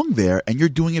belong there and you're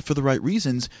doing it for the right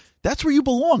reasons, that's where you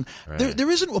belong. Right. There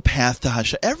isn't a path to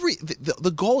Hashem.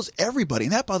 The goal is everybody.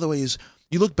 And that, by the way, is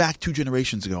you look back 2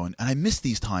 generations ago, and I miss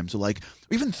these times, or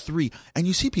even 3, and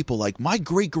you see people like my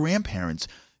great grandparents.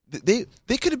 They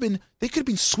could have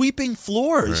been sweeping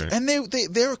floors, right. and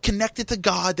they're connected to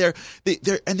God. They're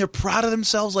proud of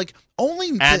themselves.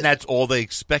 That's all they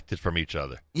expected from each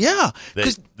other. Yeah,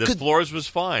 the floors was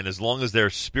fine as long as they're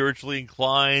spiritually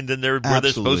inclined and they're where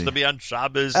they're supposed to be on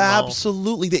Shabbos.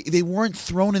 Absolutely, they weren't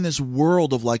thrown in this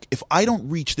world of if I don't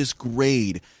reach this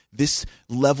grade, this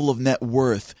level of net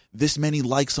worth, this many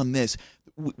likes on this.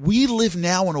 We live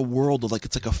now in a world of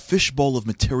it's like a fishbowl of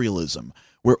materialism,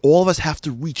 where all of us have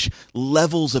to reach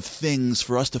levels of things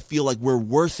for us to feel like we're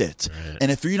worth it. Right. And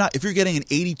if you're getting an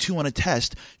 82 on a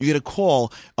test, you get a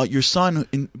call. Your son,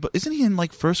 but isn't he in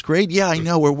first grade? Yeah, I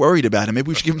know. We're worried about him. Maybe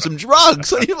we should give him some drugs.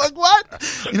 So you're like,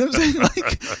 what? You know what I'm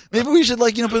saying? Maybe we should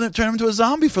turn him into a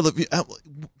zombie for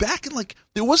back in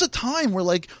there was a time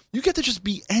where you get to just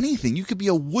be anything. You could be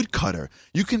a woodcutter.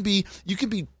 You can be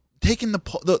taking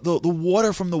the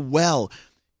water from the well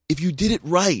if you did it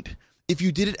right. If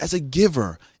you did it as a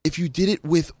giver, if you did it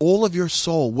with all of your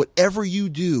soul, whatever you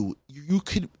do, you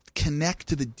could connect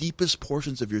to the deepest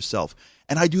portions of yourself.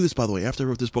 And I do this, by the way. After I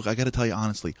wrote this book, I got to tell you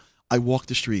honestly, I walk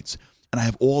the streets and I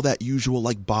have all that usual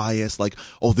bias,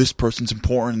 this person's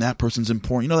important and that person's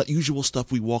important. That usual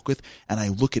stuff we walk with. And I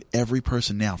look at every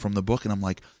person now from the book and I'm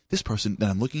like, this person that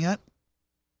I'm looking at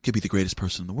could be the greatest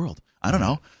person in the world. I don't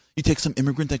know. You take some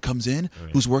immigrant that comes in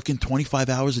who's working 25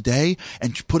 hours a day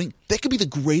and they could be the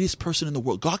greatest person in the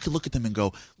world. God could look at them and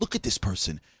go, look at this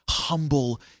person,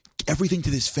 humble, everything to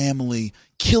this family,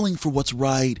 killing for what's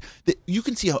right. You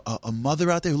can see a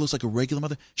mother out there who looks like a regular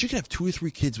mother. She could have 2 or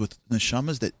 3 kids with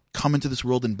neshamas that come into this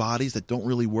world in bodies that don't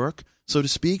really work, so to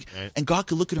speak. Right. And God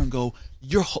could look at her and go,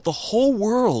 the whole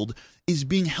world is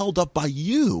being held up by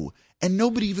you and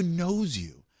nobody even knows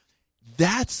you.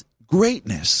 That's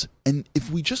greatness. And if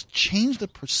we just change the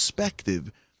perspective,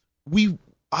 we'd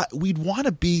want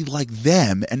to be like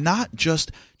them and not just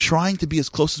trying to be as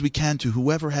close as we can to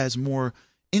whoever has more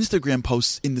Instagram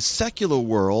posts in the secular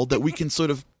world that we can sort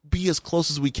of be as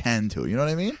close as we can to. You know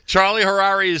what I mean? Charlie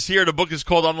Harary is here. The book is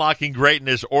called Unlocking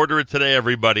Greatness. Order it today,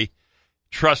 everybody.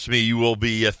 Trust me, you will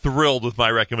be thrilled with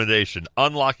my recommendation.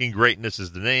 Unlocking Greatness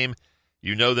is the name.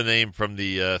 You know the name from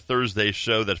the Thursday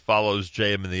show that follows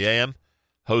JM in the AM.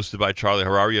 hosted by Charlie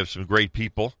Harary. You have some great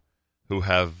people who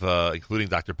have, including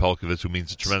Dr. Pelkovitz, who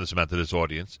means a tremendous amount to this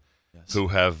audience, who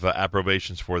have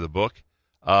approbations for the book.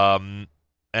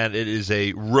 And it is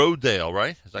a Rodale,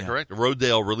 right? Is that correct? A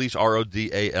Rodale release,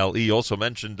 Rodale. Also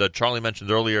mentioned, Charlie mentioned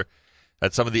earlier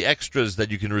that some of the extras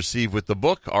that you can receive with the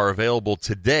book are available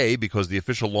today because the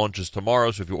official launch is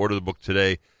tomorrow. So if you order the book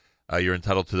today, you're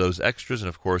entitled to those extras. And,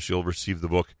 of course, you'll receive the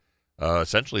book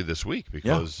essentially this week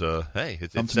because, hey,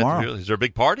 it's tomorrow. Is there a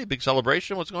big party, big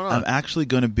celebration? What's going on? I'm actually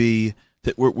going to be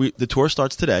the tour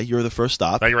starts today. You're the first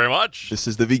stop. Thank you very much. This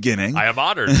is the beginning. I am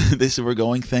honored. We're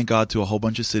going, thank God, to a whole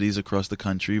bunch of cities across the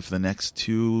country for the next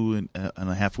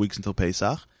 2.5 weeks until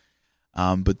Pesach.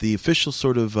 But the official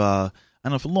sort of, I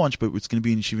don't know if it launched, but it's going to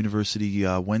be in Yeshiva University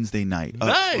Wednesday night.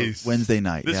 Nice. Wednesday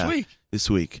night. This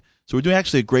week. So we're doing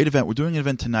actually a great event. We're doing an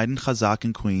event tonight in Chazak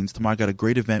in Queens. Tomorrow I got a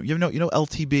great event. You know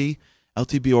LTB or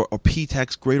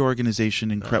PTEX, great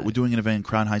organization. We're doing an event in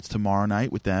Crown Heights tomorrow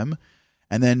night with them.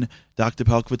 And then Dr.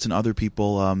 Pelkovitz and other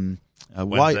people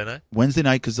Wednesday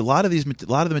night, because a lot of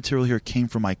the material here came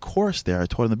from my course there. I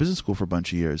taught in the business school for a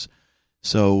bunch of years,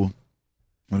 so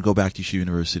I'm gonna go back to Yeshiva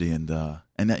University and that,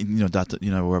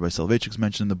 Rabbi Soloveitchik's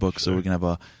mentioned in the book. So we're gonna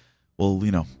have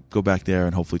go back there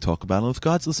and hopefully talk about it. If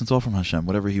God's listening, it's all from Hashem.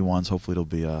 Whatever He wants, hopefully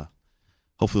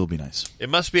it'll be nice. It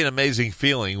must be an amazing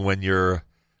feeling when you're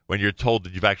told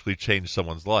that you've actually changed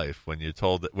someone's life. When you're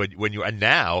told that and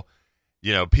now.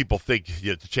 People think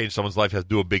to change someone's life, you have to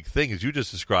do a big thing. As you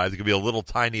just described, it could be a little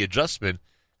tiny adjustment,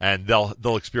 and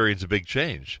they'll experience a big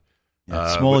change.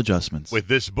 Small adjustments. With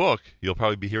this book, you'll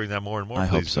probably be hearing that more and more. I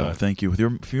hope so. Thank you.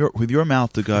 With your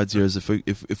mouth to God's ears,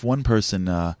 if one person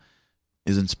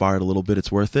is inspired a little bit,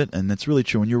 it's worth it, and that's really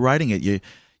true. When you're writing it,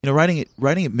 writing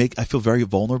it I feel very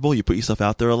vulnerable. You put yourself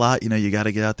out there a lot. You got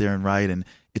to get out there and write, and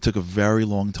it took a very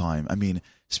long time. I mean,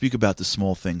 speak about the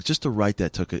small things. Just to write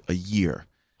that took a year.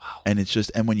 Wow. And it's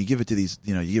just, and when you give it to these,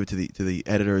 you give it to the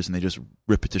editors, and they just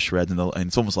rip it to shreds, and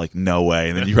it's almost like no way,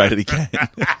 and then you write it again,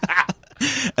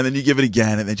 and then you give it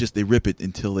again, and they rip it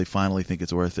until they finally think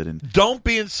it's worth it. And don't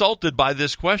be insulted by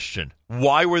this question.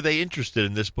 Why were they interested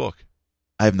in this book?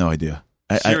 I have no idea.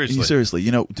 Seriously,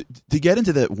 to get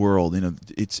into that world,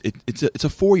 it's a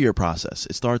 4-year process.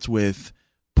 It starts with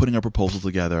putting a proposal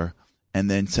together, and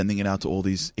then sending it out to all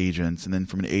these agents, and then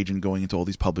from an agent going into all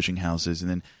these publishing houses,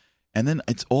 and then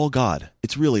it's all God.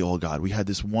 It's really all God. We had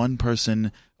this one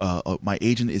person. My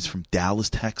agent is from Dallas,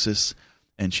 Texas,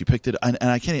 and she picked it. And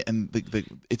I can't. And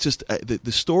it's just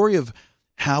the story of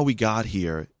how we got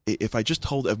here. If I just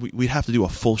told, we'd have to do a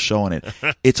full show on it.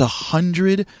 It's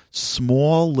 100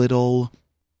 small little.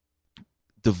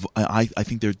 I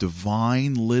think they're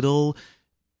divine little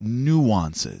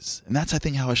nuances, and that's I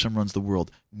think how Hashem runs the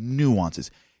world.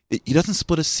 Nuances. He doesn't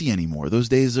split a C anymore. Those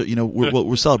days are,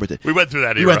 we're celebrating. We went through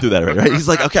that. We went through that, right? He's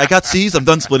like, okay, I got C's. I'm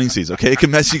done splitting C's. Okay, it can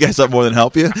mess you guys up more than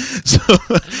help you. So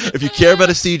if you care about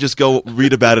a C, just go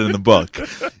read about it in the book.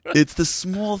 It's the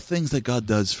small things that God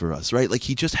does for us, right? Like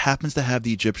He just happens to have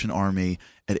the Egyptian army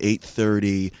at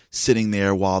 8:30 sitting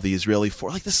there while the Israeli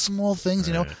force, like the small things,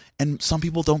 And some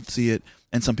people don't see it,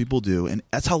 and some people do, and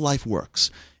that's how life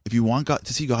works. If you want God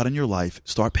to see God in your life,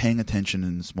 start paying attention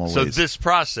in small ways. So this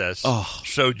process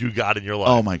showed you God in your life.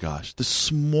 Oh my gosh, the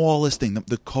smallest thing.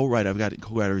 The co-writer, I've got a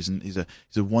co-writer. He's a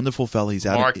wonderful fellow. He's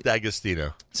out. Mark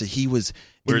D'Agostino. So he was.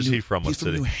 Where's he from? He's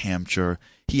from New Hampshire.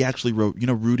 He actually wrote,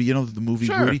 Rudy. The movie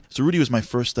Rudy. So Rudy was my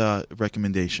first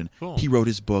recommendation. Cool. He wrote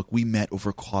his book. We met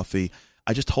over coffee.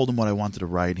 I just told him what I wanted to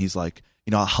write, and he's like,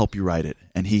 I'll help you write it.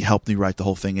 And he helped me write the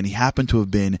whole thing. And he happened to have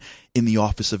been in the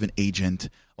office of an agent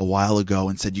a while ago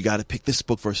and said, you got to pick this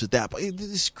book versus that. But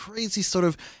this crazy sort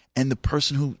of, and the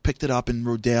person who picked it up in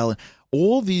Rodale, and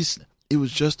all these, it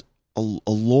was just a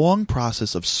long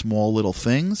process of small little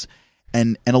things.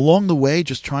 And along the way,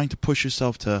 just trying to push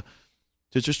yourself to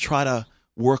just try to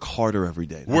work harder every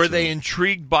day. Were they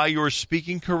intrigued by your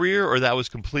speaking career, or that was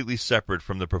completely separate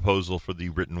from the proposal for the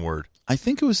written word? I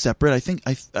think it was separate. I think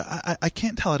I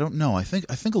can't tell. I don't know. I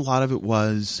think a lot of it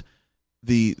was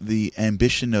the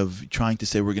ambition of trying to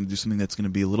say we're going to do something that's going to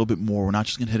be a little bit more. We're not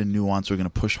just going to hit a nuance. We're going to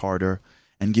push harder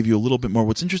and give you a little bit more.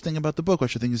 What's interesting about the book,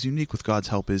 which I think is unique with God's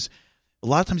help, is a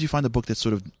lot of times you find a book that's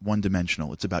sort of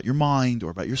one-dimensional. It's about your mind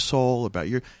or about your soul,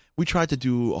 we tried to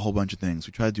do a whole bunch of things.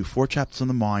 We tried to do 4 chapters on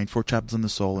the mind, 4 chapters on the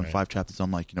soul, and 5 chapters on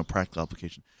practical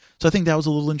application. So I think that was a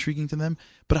little intriguing to them.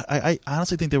 But I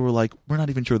honestly think they were like, we're not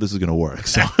even sure this is going to work.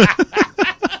 So.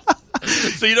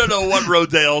 So you don't know what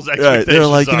Rodale's expectations They're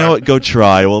like, you know what, go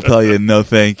try. We'll tell you no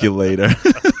thank you later.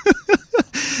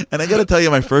 And I got to tell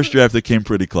you, my first draft, it came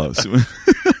pretty close. When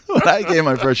I gave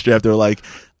my first draft, they were like,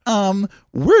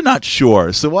 we're not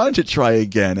sure, so why don't you try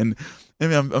again? And I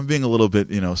mean, I'm being a little bit,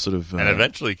 sort of. And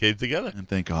eventually came together. And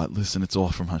thank God. Listen, it's all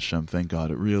from Hashem. Thank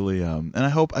God. It really. And I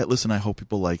hope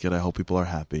people like it. I hope people are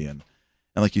happy. And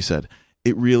like you said,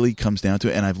 it really comes down to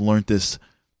it. And I've learned this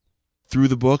through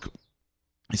the book.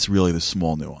 It's really the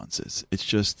small nuances. It's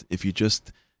just if you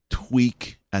just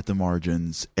tweak at the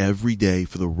margins every day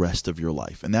for the rest of your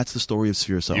life. And that's the story of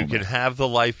Sphere Settlement. You can have the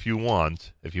life you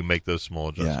want if you make those small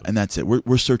adjustments. Yeah, and that's it.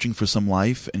 We're searching for some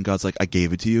life, and God's like, I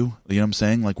gave it to you. You know what I'm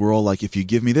saying? Like, we're all like, if you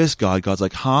give me this, God's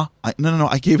like, huh? No,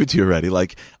 I gave it to you already.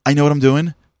 Like, I know what I'm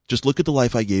doing. Just look at the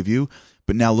life I gave you,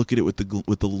 but now look at it with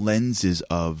the lenses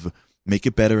of make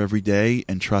it better every day,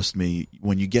 and trust me,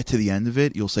 when you get to the end of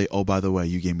it, you'll say, oh, by the way,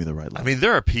 you gave me the right life. I mean,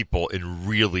 there are people in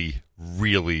really,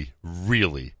 really,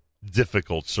 really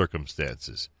difficult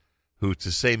circumstances who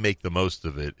to say make the most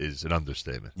of it is an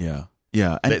understatement. Yeah.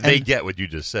 And they get what you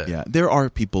just said. Yeah, there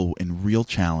are people in real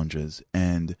challenges,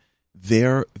 and they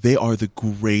are the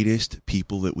greatest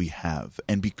people that we have.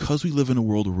 And because we live in a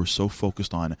world where we're so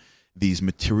focused on these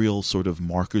material sort of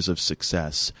markers of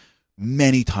success,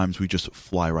 many times we just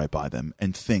fly right by them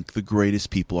and think the greatest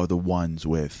people are the ones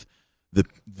with the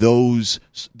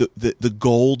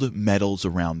gold medals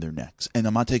around their necks. And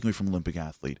I'm not taking away from Olympic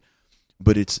athlete,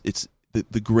 but it's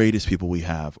the greatest people we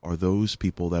have are those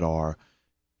people that are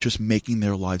just making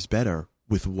their lives better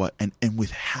with and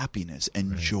with happiness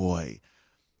and joy.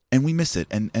 And we miss it.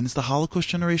 And it's the Holocaust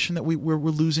generation that we're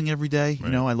losing every day.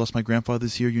 Right. I lost my grandfather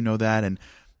this year, that.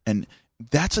 And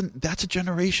that's a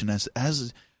generation as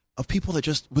of people that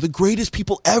just were the greatest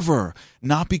people ever,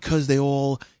 not because they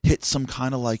all hit some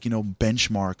kind of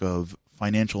benchmark of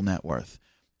financial net worth.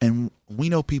 And we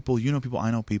know people, I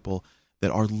know people that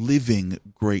are living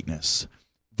greatness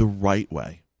the right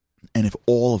way. And if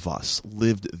all of us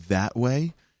lived that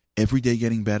way, every day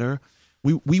getting better,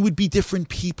 we would be different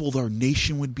people. Our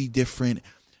nation would be different.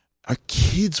 Our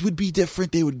kids would be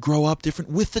different. They would grow up different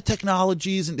with the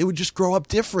technologies, and they would just grow up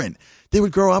different. They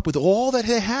would grow up with all that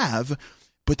they have,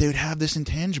 but they would have this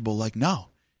intangible no,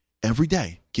 every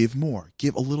day, give more,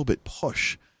 give a little bit,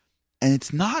 push. And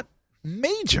it's not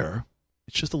major.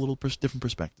 It's just a little different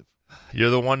perspective. You're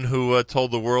the one who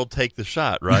told the world, take the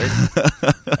shot, right?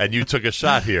 And you took a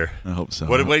shot here. I hope so.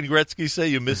 What did Wayne Gretzky say?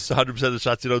 You miss 100% of the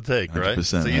shots you don't take, right?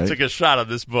 So you took a shot on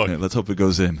this book. Yeah, let's hope it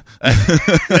goes in. I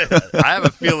have a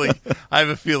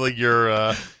feeling you're,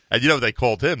 and you know what they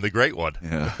called him, the great one.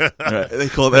 Yeah. Right. They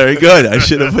called very good. I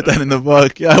should have put that in the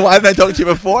book. Yeah, why haven't I talked to you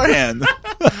beforehand?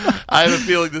 I have a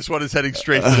feeling this one is heading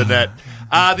straight to the net.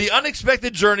 The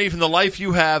unexpected journey from the life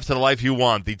you have to the life you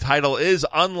want. The title is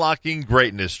Unlocking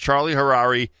Greatness. Charlie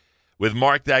Harary with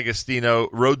Mark D'Agostino,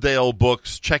 Rodale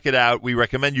Books. Check it out. We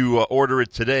recommend you order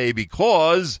it today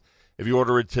because if you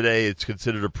order it today, it's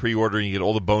considered a pre-order and you get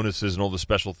all the bonuses and all the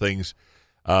special things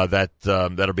that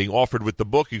are being offered with the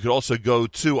book. You could also go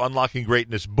to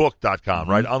unlockinggreatnessbook.com,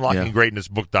 right?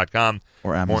 Unlockinggreatnessbook.com.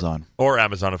 Or Amazon. Or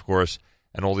Amazon, of course.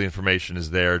 And all the information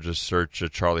is there. Just search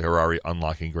Charlie Harary,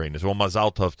 Unlocking Greatness. Well,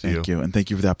 mazal tov to you. Thank you. And thank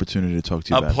you for the opportunity to talk to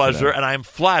you about it. A pleasure. And I am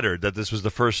flattered that this was the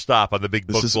first stop on the Big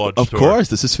Book Launch Tour. Of course.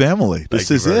 This is family.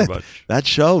 This is it. Much. That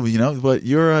show, but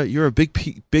you're a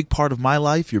big part of my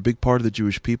life. You're a big part of the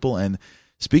Jewish people. And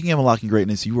speaking of Unlocking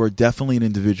Greatness, you are definitely an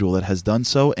individual that has done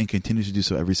so and continues to do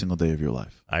so every single day of your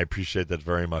life. I appreciate that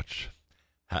very much.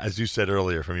 As you said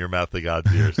earlier, from your mouth to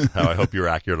God's ears. How I hope you're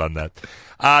accurate on that.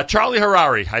 Charlie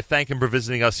Harary, I thank him for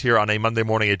visiting us here on a Monday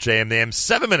morning at JMAM,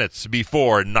 7 minutes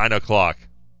before 9 o'clock.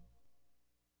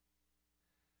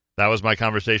 That was my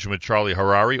conversation with Charlie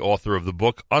Harary, author of the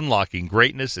book Unlocking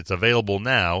Greatness. It's available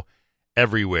now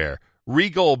everywhere.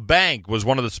 Regal Bank was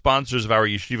one of the sponsors of our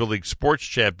Yeshiva League Sports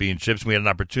Championships. We had an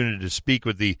opportunity to speak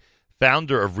with the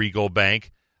founder of Regal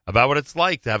Bank about what it's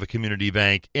like to have a community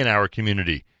bank in our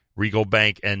community.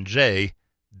 RegalBankNJ.com.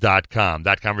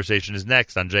 That conversation is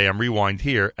next on JM Rewind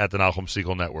here at the Nachum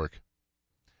Segal Network.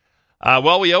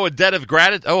 Well, we owe a debt of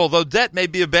gratitude. Although debt may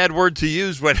be a bad word to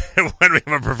use when we have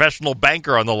a professional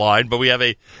banker on the line, but we have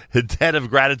a debt of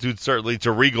gratitude certainly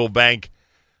to Regal Bank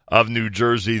of New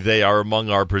Jersey. They are among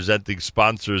our presenting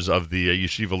sponsors of the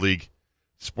Yeshiva League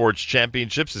Sports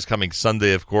Championships. This coming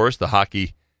Sunday, of course, the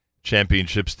hockey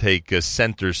championships take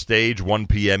center stage, 1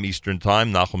 p.m. Eastern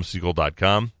Time,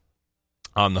 NachumSegal.com.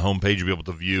 On the homepage, you'll be able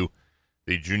to view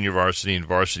the junior varsity and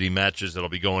varsity matches that will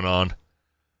be going on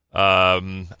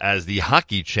as the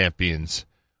hockey champions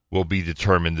will be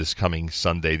determined this coming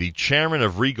Sunday. The chairman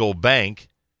of Regal Bank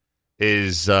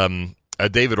is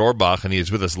David Orbach, and he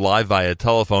is with us live via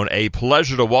telephone. A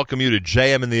pleasure to welcome you to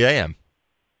JM in the AM.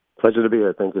 Pleasure to be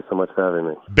here. Thank you so much for having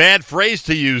me. Bad phrase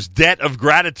to use, debt of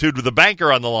gratitude with a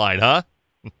banker on the line, huh?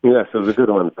 Yes, it was a good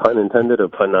one. Pun intended or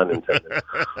pun not intended?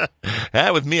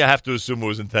 With me, I have to assume it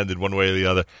was intended one way or the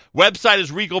other. Website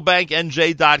is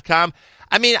regalbanknj.com.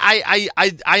 I mean, I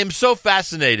am so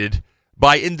fascinated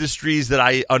by industries that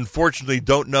I unfortunately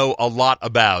don't know a lot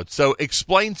about. So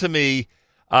explain to me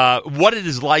what it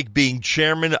is like being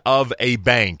chairman of a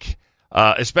bank,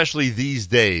 especially these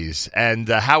days, and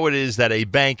how it is that a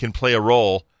bank can play a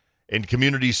role in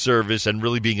community service and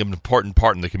really being an important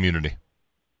part in the community.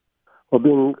 Well,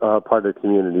 being part of the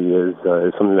community is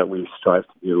something that we strive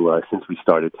to do since we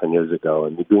started 10 years ago.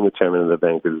 And being the chairman of the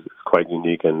bank is quite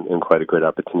unique and quite a great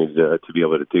opportunity to be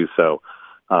able to do so.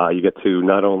 You get to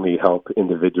not only help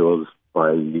individuals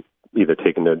by either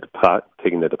taking their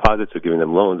deposits or giving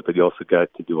them loans, but you also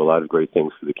get to do a lot of great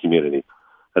things for the community.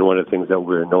 And one of the things that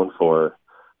we're known for,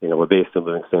 we're based in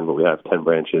Livingston, but we have 10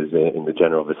 branches in the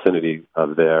general vicinity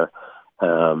of there.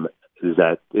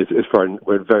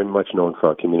 We're very much known for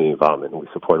our community involvement. We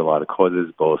support a lot of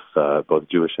causes, both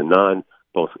Jewish and non,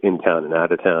 both in town and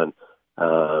out of town,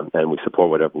 and we support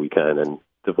whatever we can. And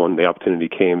when the opportunity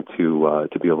came to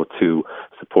be able to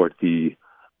support the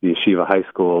Yeshiva High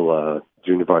School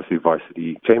junior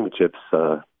varsity championships,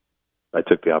 I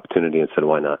took the opportunity and said,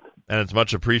 why not? And it's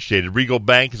much appreciated. Regal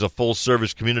Bank is a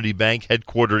full-service community bank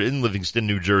headquartered in Livingston,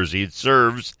 New Jersey. It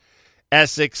serves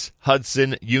Essex,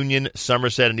 Hudson, Union,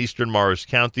 Somerset, and Eastern Morris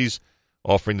counties,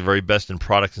 offering the very best in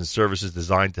products and services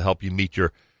designed to help you meet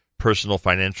your personal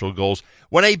financial goals.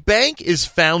 When a bank is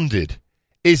founded,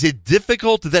 is it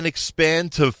difficult to then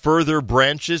expand to further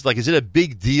branches? Like, is it a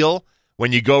big deal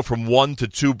when you go from 1 to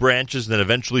 2 branches and then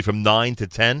eventually from 9 to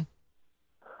 10?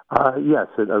 Yes,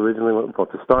 it originally,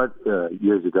 to start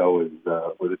years ago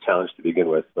was a challenge to begin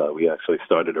with. We actually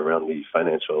started around the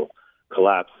financial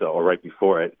collapse or right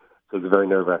before it. So it was a very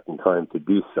nerve-wracking time to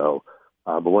do so.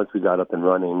 But once we got up and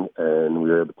running and we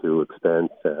were able to expand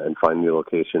and find new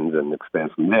locations and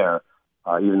expand from there,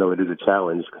 even though it is a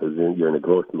challenge because you're in a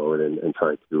growth mode and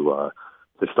trying to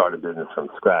start a business from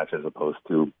scratch as opposed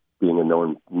to being a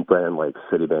known brand like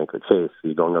Citibank or Chase, so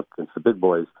you're going up against the big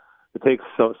boys. It takes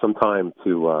some time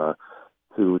to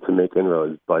make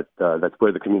inroads, but that's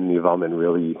where the community involvement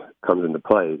really comes into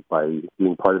play. By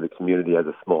being part of the community as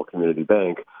a small community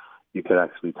bank, you could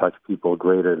actually touch people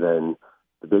greater than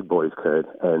the big boys could,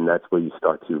 and that's where you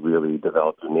start to really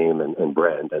develop your name and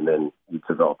brand, and then you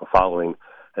develop a following,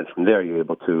 and from there you're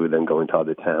able to then go into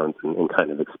other towns and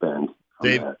kind of expand.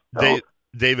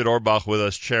 David Orbach with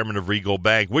us, chairman of Regal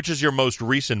Bank. Which is your most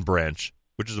recent branch?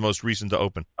 Which is the most recent to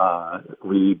open?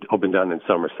 We opened down in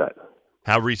Somerset.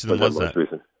 How recent was that?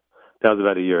 Recent. That was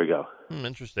about a year ago.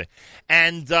 Interesting.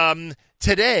 And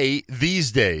today,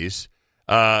 these days,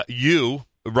 you,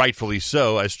 rightfully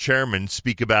so, as chairman,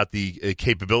 speak about the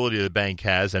capability the bank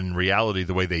has, and in reality,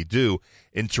 the way they do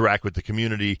interact with the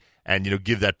community and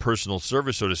give that personal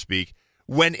service, so to speak.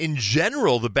 When in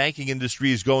general, the banking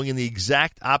industry is going in the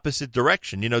exact opposite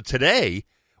direction. Today,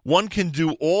 one can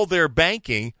do all their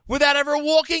banking without ever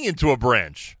walking into a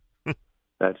branch.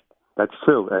 That's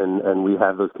true, and we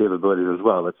have those capabilities as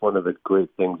well. That's one of the great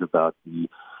things about the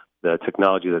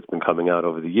technology that's been coming out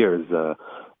over the years.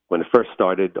 When it first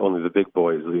started, only the big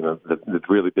boys, the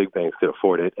really big banks could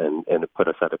afford it, and it put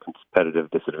us at a competitive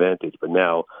disadvantage. But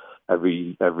now,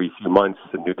 every few months,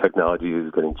 the new technology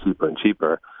is getting cheaper and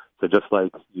cheaper. So just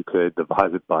like you could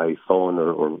deposit by phone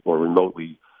or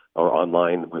remotely or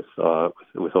online with all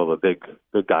the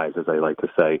big guys, as I like to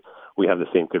say, we have the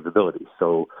same capabilities.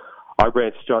 So our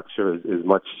branch structure is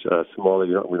much smaller.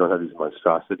 We don't have these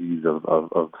monstrosities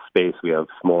of space. We have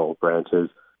small branches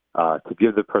to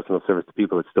give the personal service to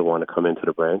people that still want to come into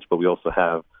the branch, but we also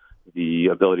have the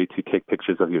ability to take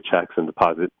pictures of your checks and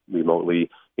deposit remotely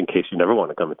in case you never want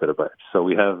to come into the branch. So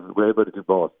we're able to do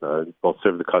both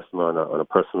serve the customer on a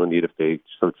personal need if they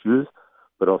so choose,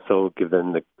 but also give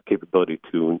them the capability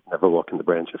to never walk in the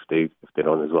branch if they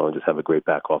don't as well, and just have a great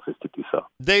back office to do so.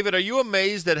 David, are you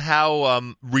amazed at how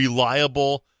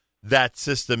reliable that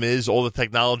system is, all the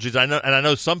technologies? I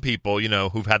know some people,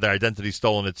 who've had their identity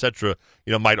stolen, etc.,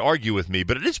 might argue with me,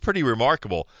 but it is pretty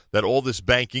remarkable that all this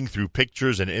banking through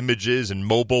pictures and images and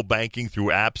mobile banking through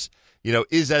apps,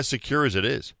 is as secure as it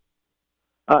is.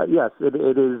 Yes, it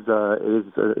is.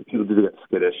 People do get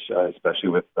skittish, especially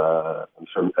with, I'm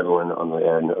sure everyone on the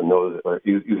air knows, or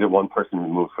either one person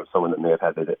removed from someone that may have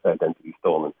had their identity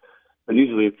stolen. But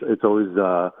usually it's always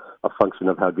a function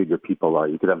of how good your people are.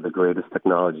 You could have the greatest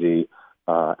technology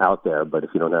out there, but if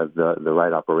you don't have the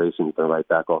right operations, the right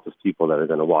back office people that are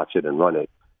going to watch it and run it,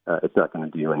 it's not going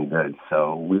to do you any good.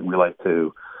 So we like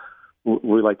to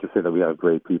say that we have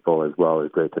great people as well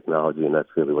as great technology, and that's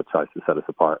really what tries to set us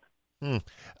apart.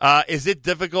 Is it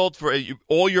difficult for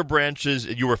all your branches,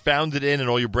 you were founded in and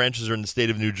all your branches are in the state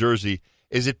of New Jersey,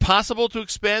 is it possible to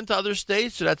expand to other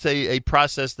states? So that's a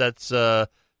process that's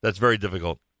very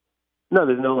difficult. No,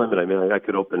 there's no limit. I mean, I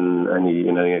could open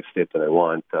in any state that I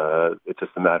want. It's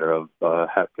just a matter of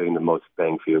getting the most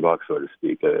bang for your buck, so to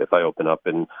speak. If I open up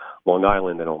in Long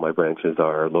Island and all my branches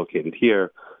are located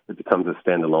here, it becomes a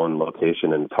standalone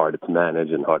location, and it's harder to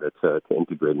manage and harder to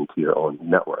integrate into your own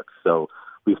network. So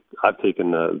I've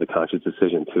taken the conscious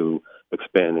decision to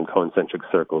expand in concentric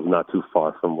circles, not too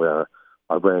far from where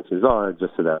our branches are,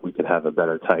 just so that we could have a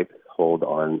better tight hold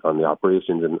on the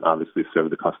operations and obviously serve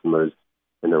the customers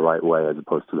in the right way, as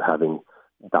opposed to having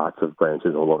dots of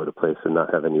branches all over the place and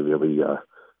not have any really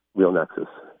real nexus.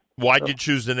 Why did you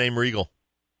choose the name Regal?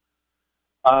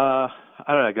 I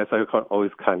don't know. I guess I always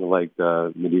kind of liked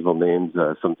medieval names,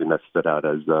 something that stood out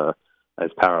as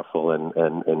powerful and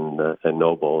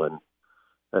noble, and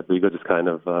Regal just kind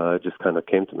of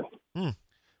came to me.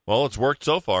 Well, it's worked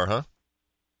so far, huh?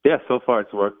 Yeah, so far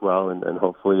it's worked well, and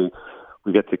hopefully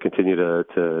we get to continue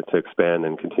to expand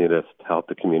and continue to help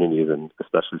the communities and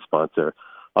especially sponsor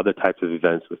other types of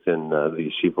events within the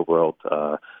yeshiva world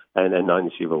and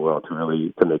non-yeshiva world to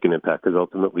make an impact. Because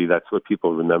ultimately, that's what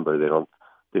people remember.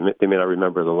 They may not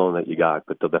remember the loan that you got,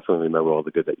 but they'll definitely remember all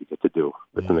the good that you get to do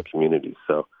within the community.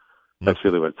 So that's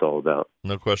really what it's all about.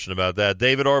 No question about that.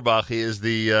 David Orbach, he is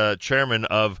the chairman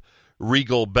of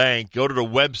Regal Bank. Go to the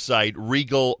website,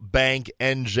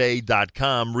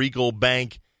 regalbanknj.com,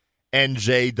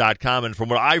 regalbanknj.com. And from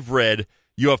what I've read,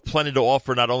 you have plenty to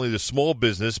offer not only the small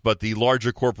business, but the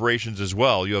larger corporations as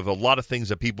well. You have a lot of things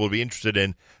that people would be interested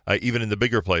in, even in the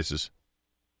bigger places.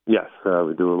 Yes,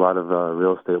 we do a lot of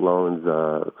real estate loans,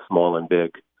 small and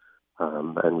big,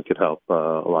 and we could help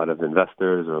a lot of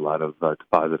investors or a lot of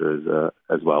depositors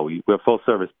as well. We're a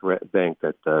full-service bank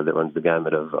that runs the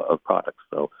gamut of products,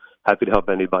 so happy to help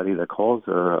anybody that calls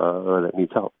or that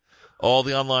needs help. All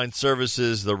the online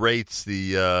services, the rates,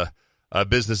 the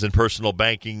business and personal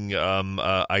banking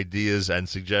ideas and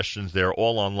suggestions, they're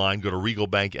all online. Go to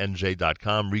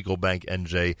regalbanknj.com,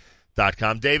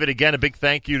 regalbanknj.com. David, again, a big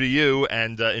thank you to you,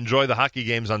 and enjoy the hockey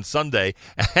games on Sunday,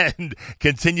 and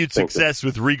continued success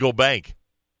with Regal Bank.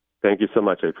 Thank you so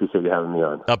much. I appreciate you having me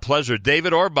on. A pleasure.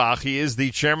 David Orbach, he is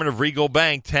the chairman of Regal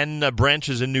Bank, 10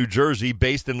 branches in New Jersey,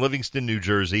 based in Livingston, New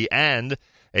Jersey, and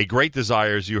a great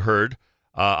desire, as you heard,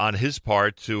 on his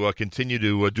part to continue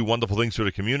to do wonderful things for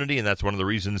the community, and that's one of the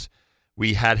reasons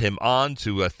we had him on,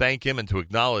 to thank him and to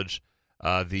acknowledge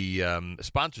the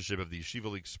sponsorship of the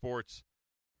Yeshiva League Sports.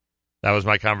 That was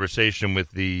my conversation with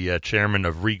the chairman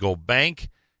of Regal Bank.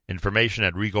 Information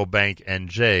at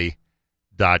regalbanknj.com.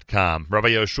 Rabbi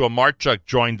Yoshua Marchuk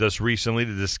joined us recently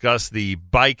to discuss the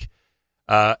bike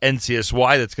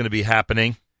NCSY that's going to be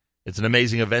happening. It's an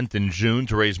amazing event in June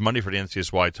to raise money for the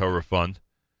NCSY Torah Fund,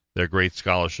 their great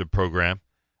scholarship program.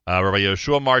 Rabbi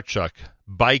Yoshua Marchuk,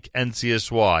 Bike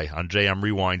NCSY on JM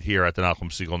Rewind here at the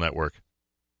Nachum Segal Network.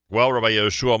 Well, Rabbi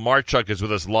Yoshua Marchuk is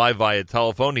with us live via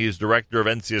telephone. He is director of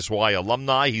NCSY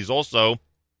alumni. He's also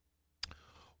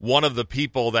one of the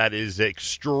people that is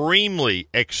extremely,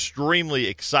 extremely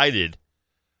excited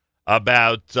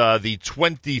about the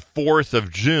 24th of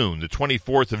June. The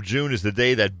 24th of June is the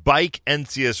day that Bike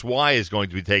NCSY is going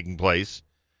to be taking place.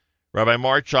 Rabbi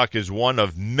Marchuk is one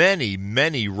of many,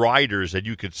 many riders that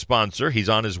you could sponsor. He's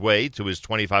on his way to his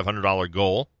 $2,500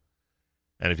 goal.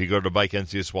 And if you go to the Bike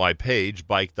NCSY page,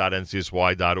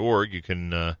 bike.ncsy.org, you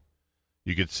can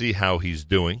see how he's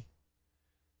doing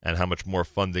and how much more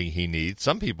funding he needs.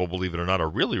 Some people, believe it or not, are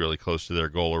really, really close to their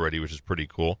goal already, which is pretty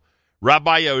cool.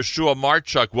 Rabbi Yoshua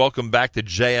Marchuk, welcome back to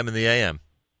JM in the AM.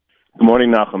 Good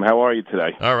morning, Nachum. How are you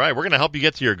today? All right, we're going to help you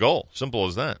get to your goal. Simple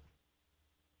as that.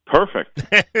 Perfect.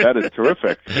 That is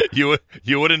terrific. You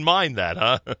wouldn't mind that,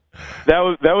 huh?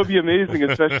 That would be amazing,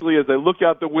 especially as I look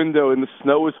out the window and the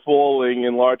snow is falling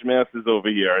in large masses over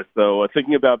here. So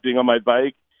thinking about being on my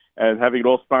bike and having it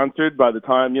all sponsored by the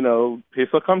time,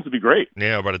 Pesach comes would be great.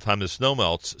 Yeah, by the time the snow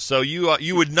melts. So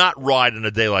you would not ride on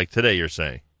a day like today, you're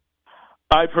saying?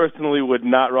 I personally would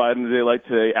not ride on a day like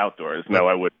today outdoors. No,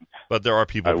 I wouldn't. But there are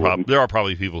people. There are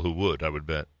probably people who would, I would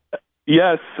bet.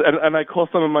 Yes, and I call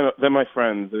some of my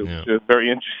friends. It's very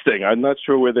interesting. I'm not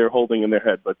sure where they're holding in their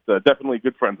head, but definitely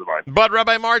good friends of mine. But,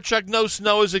 Rabbi Marchuk, no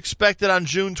snow is expected on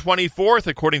June 24th,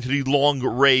 according to the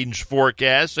long-range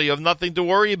forecast, so you have nothing to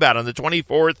worry about. On the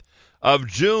 24th of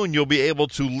June, you'll be able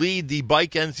to lead the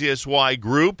Bike NCSY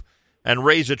group and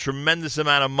raise a tremendous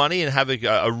amount of money and have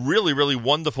a really, really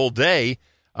wonderful day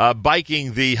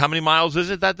biking the – how many miles is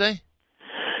it that day?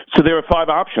 So there are 5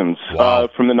 options, Wow.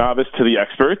 from the novice to the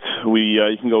expert.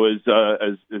 You can go as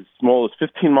small as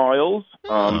 15 miles.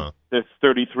 There's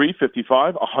 33,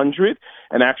 55, 100,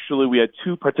 and actually we had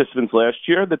 2 participants last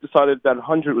year that decided that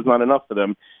 100 was not enough for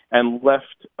them and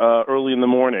left early in the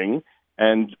morning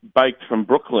and biked from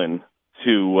Brooklyn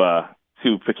to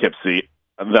Poughkeepsie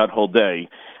that whole day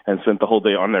and spent the whole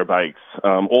day on their bikes.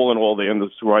 All in all, they ended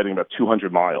up riding about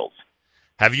 200 miles.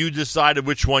 Have you decided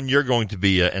which one you're going to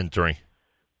be entering?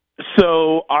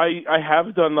 So I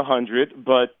have done the 100,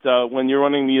 but when you're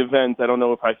running the event, I don't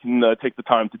know if I can take the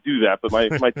time to do that. But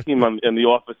my team in the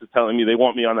office is telling me they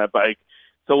want me on that bike.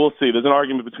 So we'll see. There's an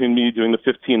argument between me doing the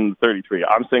 15 and the 33.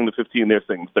 I'm saying the 15, they're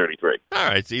saying the 33. All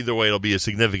right. So either way, it'll be a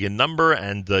significant number,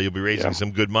 and you'll be raising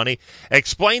some good money.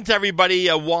 Explain to everybody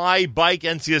why Bike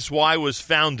NCSY was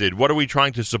founded. What are we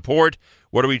trying to support?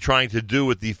 What are we trying to do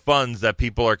with the funds that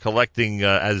people are collecting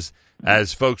as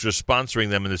folks are sponsoring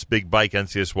them in this big Bike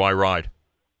NCSY ride?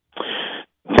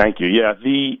 Thank you. Yeah,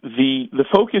 the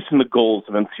focus and the goals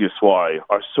of NCSY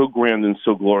are so grand and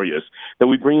so glorious that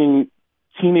we bring in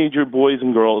teenager boys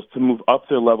and girls to move up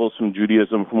their levels from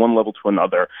Judaism from one level to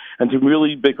another and to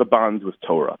really make a bond with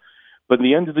Torah. But at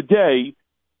the end of the day,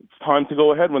 it's time to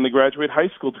go ahead when they graduate high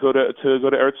school to go to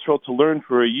Eretz Yisrael to learn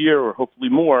for a year or hopefully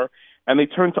more, and they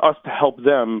turn to us to help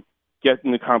them get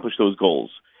and accomplish those goals.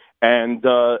 And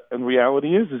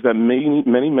reality is that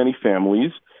many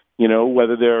families,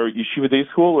 whether they're yeshiva day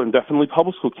school and definitely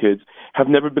public school kids, have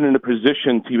never been in a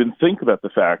position to even think about the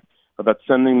fact about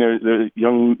sending their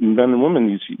young men and women,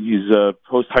 these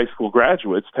post-high school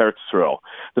graduates, to Eretz Yisrael.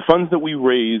 The funds that we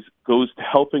raise goes to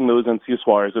helping those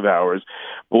NCSYers of ours,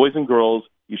 boys and girls,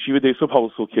 yeshiva day school,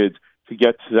 public school kids, to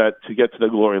get to the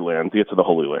glory land, to get to the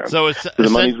Holy Land. So the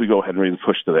monies we go ahead and raise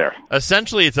push to there.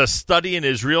 Essentially, it's a study in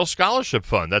Israel scholarship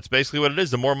fund. That's basically what it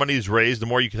is. The more money is raised, the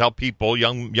more you can help people,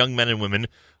 young men and women,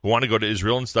 who want to go to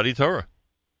Israel and study Torah.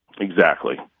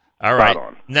 Exactly. All right.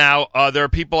 Now, there are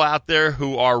people out there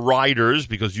who are riders,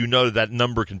 because you know that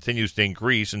number continues to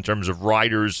increase in terms of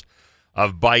riders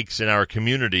of bikes in our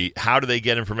community. How do they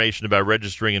get information about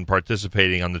registering and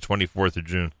participating on the 24th of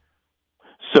June?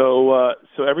 So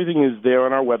everything is there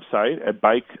on our website at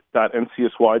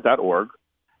bike.ncsy.org.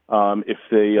 If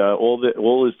they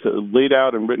all is laid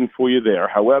out and written for you there.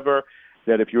 However,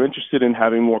 that if you're interested in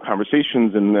having more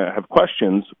conversations and have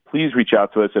questions, please reach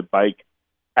out to us at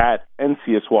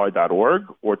bike@ncsy.org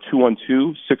or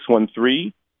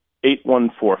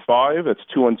 212-613-8145. That's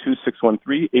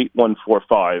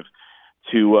 212-613-8145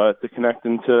 to connect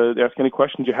and to ask any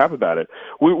questions you have about it.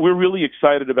 We're really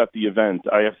excited about the event.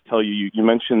 I have to tell you, you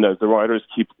mentioned as the riders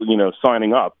keep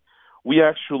signing up. We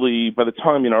actually, by the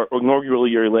time in our inaugural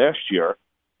year last year,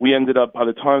 we ended up, by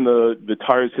the time the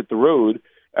tires hit the road,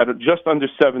 at just under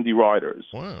 70 riders.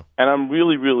 Wow. And I'm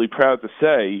really, really proud to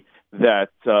say that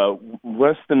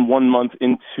less than 1 month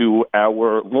into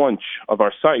our launch of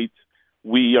our site,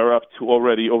 we are up to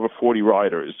already over 40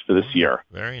 riders for this year.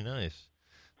 Very nice.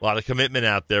 A lot of commitment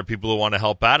out there, people who want to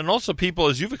help out, and also people,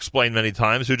 as you've explained many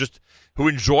times, who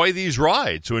enjoy these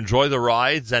rides, who enjoy the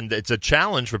rides, and it's a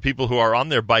challenge for people who are on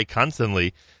their bike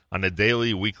constantly on a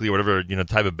daily, weekly, whatever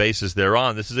type of basis they're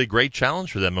on. This is a great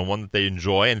challenge for them and one that they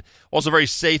enjoy, and also a very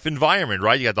safe environment,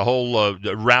 right? You got the whole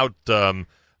route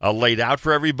laid out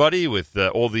for everybody with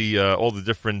all the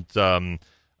different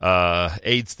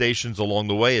aid stations along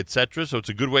the way, etc. So it's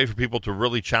a good way for people to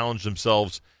really challenge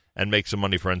themselves and make some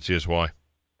money for NCSY.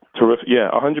 Terrific. Yeah,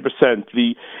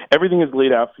 100%. Everything is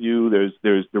laid out for you.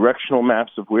 There's directional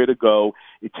maps of where to go.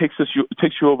 It takes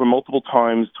you over multiple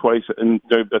times, twice, and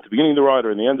at the beginning of the ride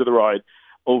or in the end of the ride,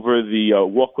 over the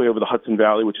walkway over the Hudson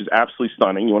Valley, which is absolutely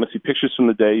stunning. You want to see pictures from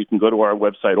the day, you can go to our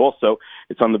website also.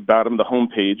 It's on the bottom of the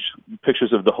homepage,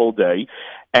 pictures of the whole day.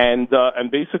 And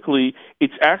basically,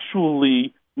 it's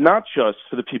actually not just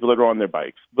for the people that are on their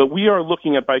bikes, but we are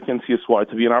looking at Bike NCSY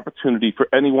to be an opportunity for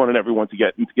anyone and everyone to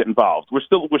get involved. We're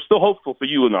still hopeful for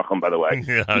you, Nachum, by the way.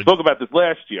 Yeah. We spoke about this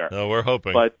last year. No, we're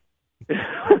hoping. But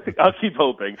I'll keep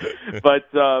hoping. But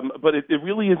it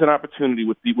really is an opportunity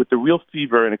with the real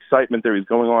fever and excitement there is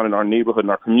going on in our neighborhood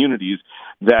and our communities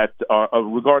that are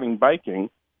regarding biking,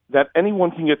 that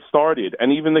anyone can get started,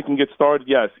 and even they can get started,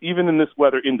 yes, even in this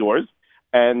weather indoors,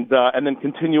 and then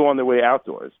continue on their way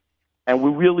outdoors. And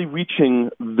we're really reaching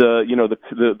the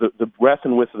breadth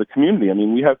and width of the community. I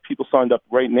mean, we have people signed up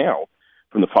right now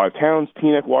from the 5 towns,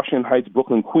 Teaneck, Washington Heights,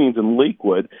 Brooklyn, Queens, and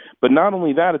Lakewood. But not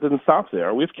only that, it doesn't stop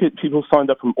there. We have people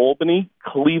signed up from Albany,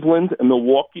 Cleveland, and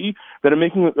Milwaukee that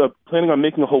are planning on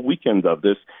making a whole weekend of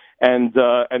this, and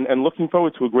looking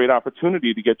forward to a great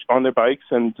opportunity to get on their bikes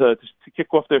and to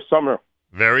kick off their summer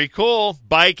Very cool.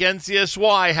 Bike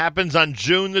NCSY happens on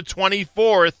June the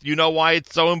 24th. You know why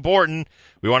it's so important.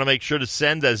 We want to make sure to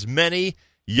send as many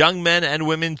young men and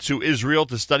women to Israel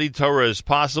to study Torah as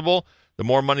possible. The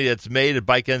more money that's made at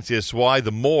Bike NCSY,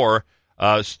 the more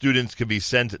students can be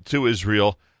sent to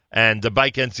Israel. And the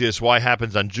Bike NCSY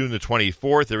happens on June the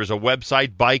 24th. There is a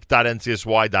website,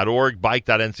 bike.ncsy.org,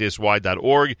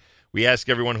 bike.ncsy.org. We ask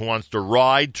everyone who wants to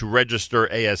ride to register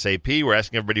ASAP. We're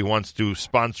asking everybody who wants to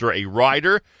sponsor a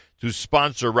rider to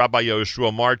sponsor Rabbi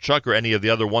Yoshua Marchuk or any of the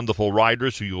other wonderful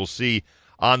riders who you will see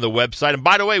on the website. And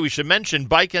by the way, we should mention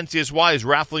Bike NCSY is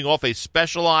raffling off a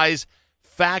Specialized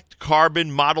Fact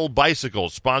Carbon model bicycle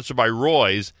sponsored by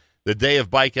Roy's the day of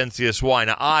Bike NCSY.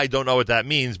 Now, I don't know what that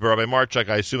means, but Rabbi Marchuk,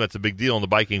 I assume that's a big deal in the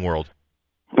biking world.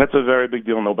 That's a very big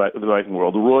deal in the biking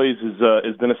world. Roy's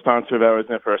has been a sponsor of ours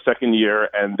now for our second year,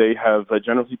 and they have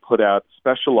generously put out a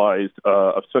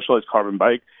specialized carbon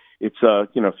bike. It's a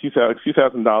few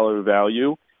 $1,000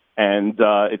 value, and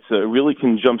it's really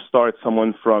can jumpstart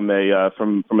someone from a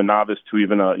novice to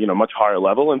even a much higher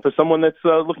level. And for someone that's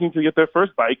looking to get their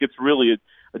first bike, it's really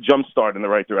a jumpstart in the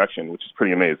right direction, which is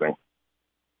pretty amazing.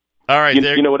 All right,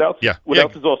 you know what else? Yeah. What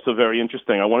else is also very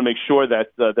interesting? I want to make sure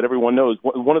that everyone knows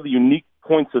one of the unique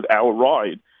points of our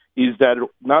ride is that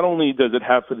not only does it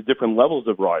have for the different levels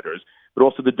of riders, but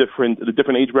also the different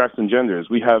age brackets and genders.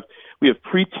 We have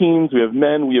preteens, we have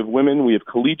men, we have women, we have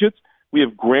collegiates, we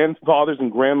have grandfathers and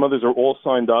grandmothers are all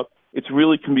signed up. It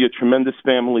really can be a tremendous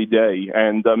family day,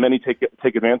 and many take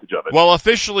advantage of it. Well,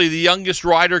 officially, the youngest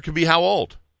rider can be how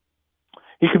old?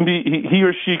 He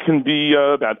or she can be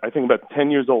about 10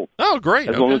 years old. Oh, great!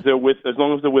 As long as they're with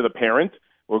a parent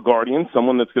or guardian,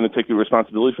 someone that's going to take the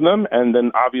responsibility for them, and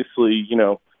then obviously,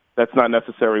 that's not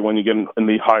necessary when you get in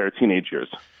the higher teenage years.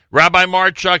 Rabbi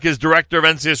Marchuk is director of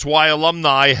NCSY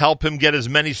alumni. Help him get as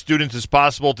many students as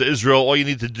possible to Israel. All you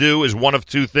need to do is one of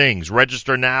two things: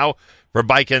 register now for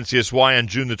Bike NCSY on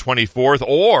June the 24th,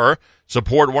 or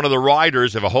support one of the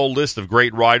riders. They have a whole list of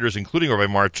great riders, including Rabbi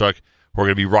Marchuk, who are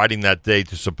going to be riding that day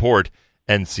to support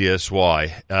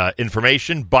NCSY.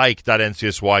 Information,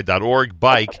 bike.ncsy.org,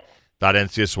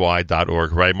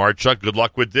 bike.ncsy.org. Right, Marchuk, good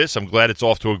luck with this. I'm glad it's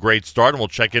off to a great start, and we'll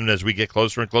check in as we get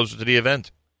closer and closer to the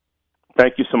event.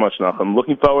 Thank you so much, Nachum.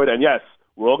 Looking forward, and yes,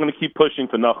 we're all going to keep pushing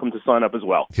for Nachum to sign up as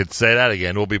well. You could say that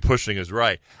again. We'll be pushing is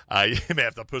right. You may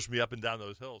have to push me up and down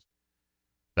those hills.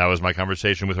 That was my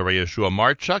conversation with Rabbi Yoshua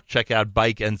Marchuk. Check out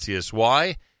Bike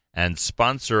NCSY and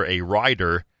sponsor a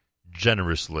rider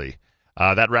generously.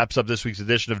 That wraps up this week's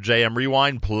edition of JM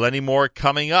Rewind. Plenty more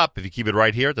coming up if you keep it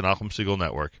right here at the Nachum Segal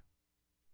Network.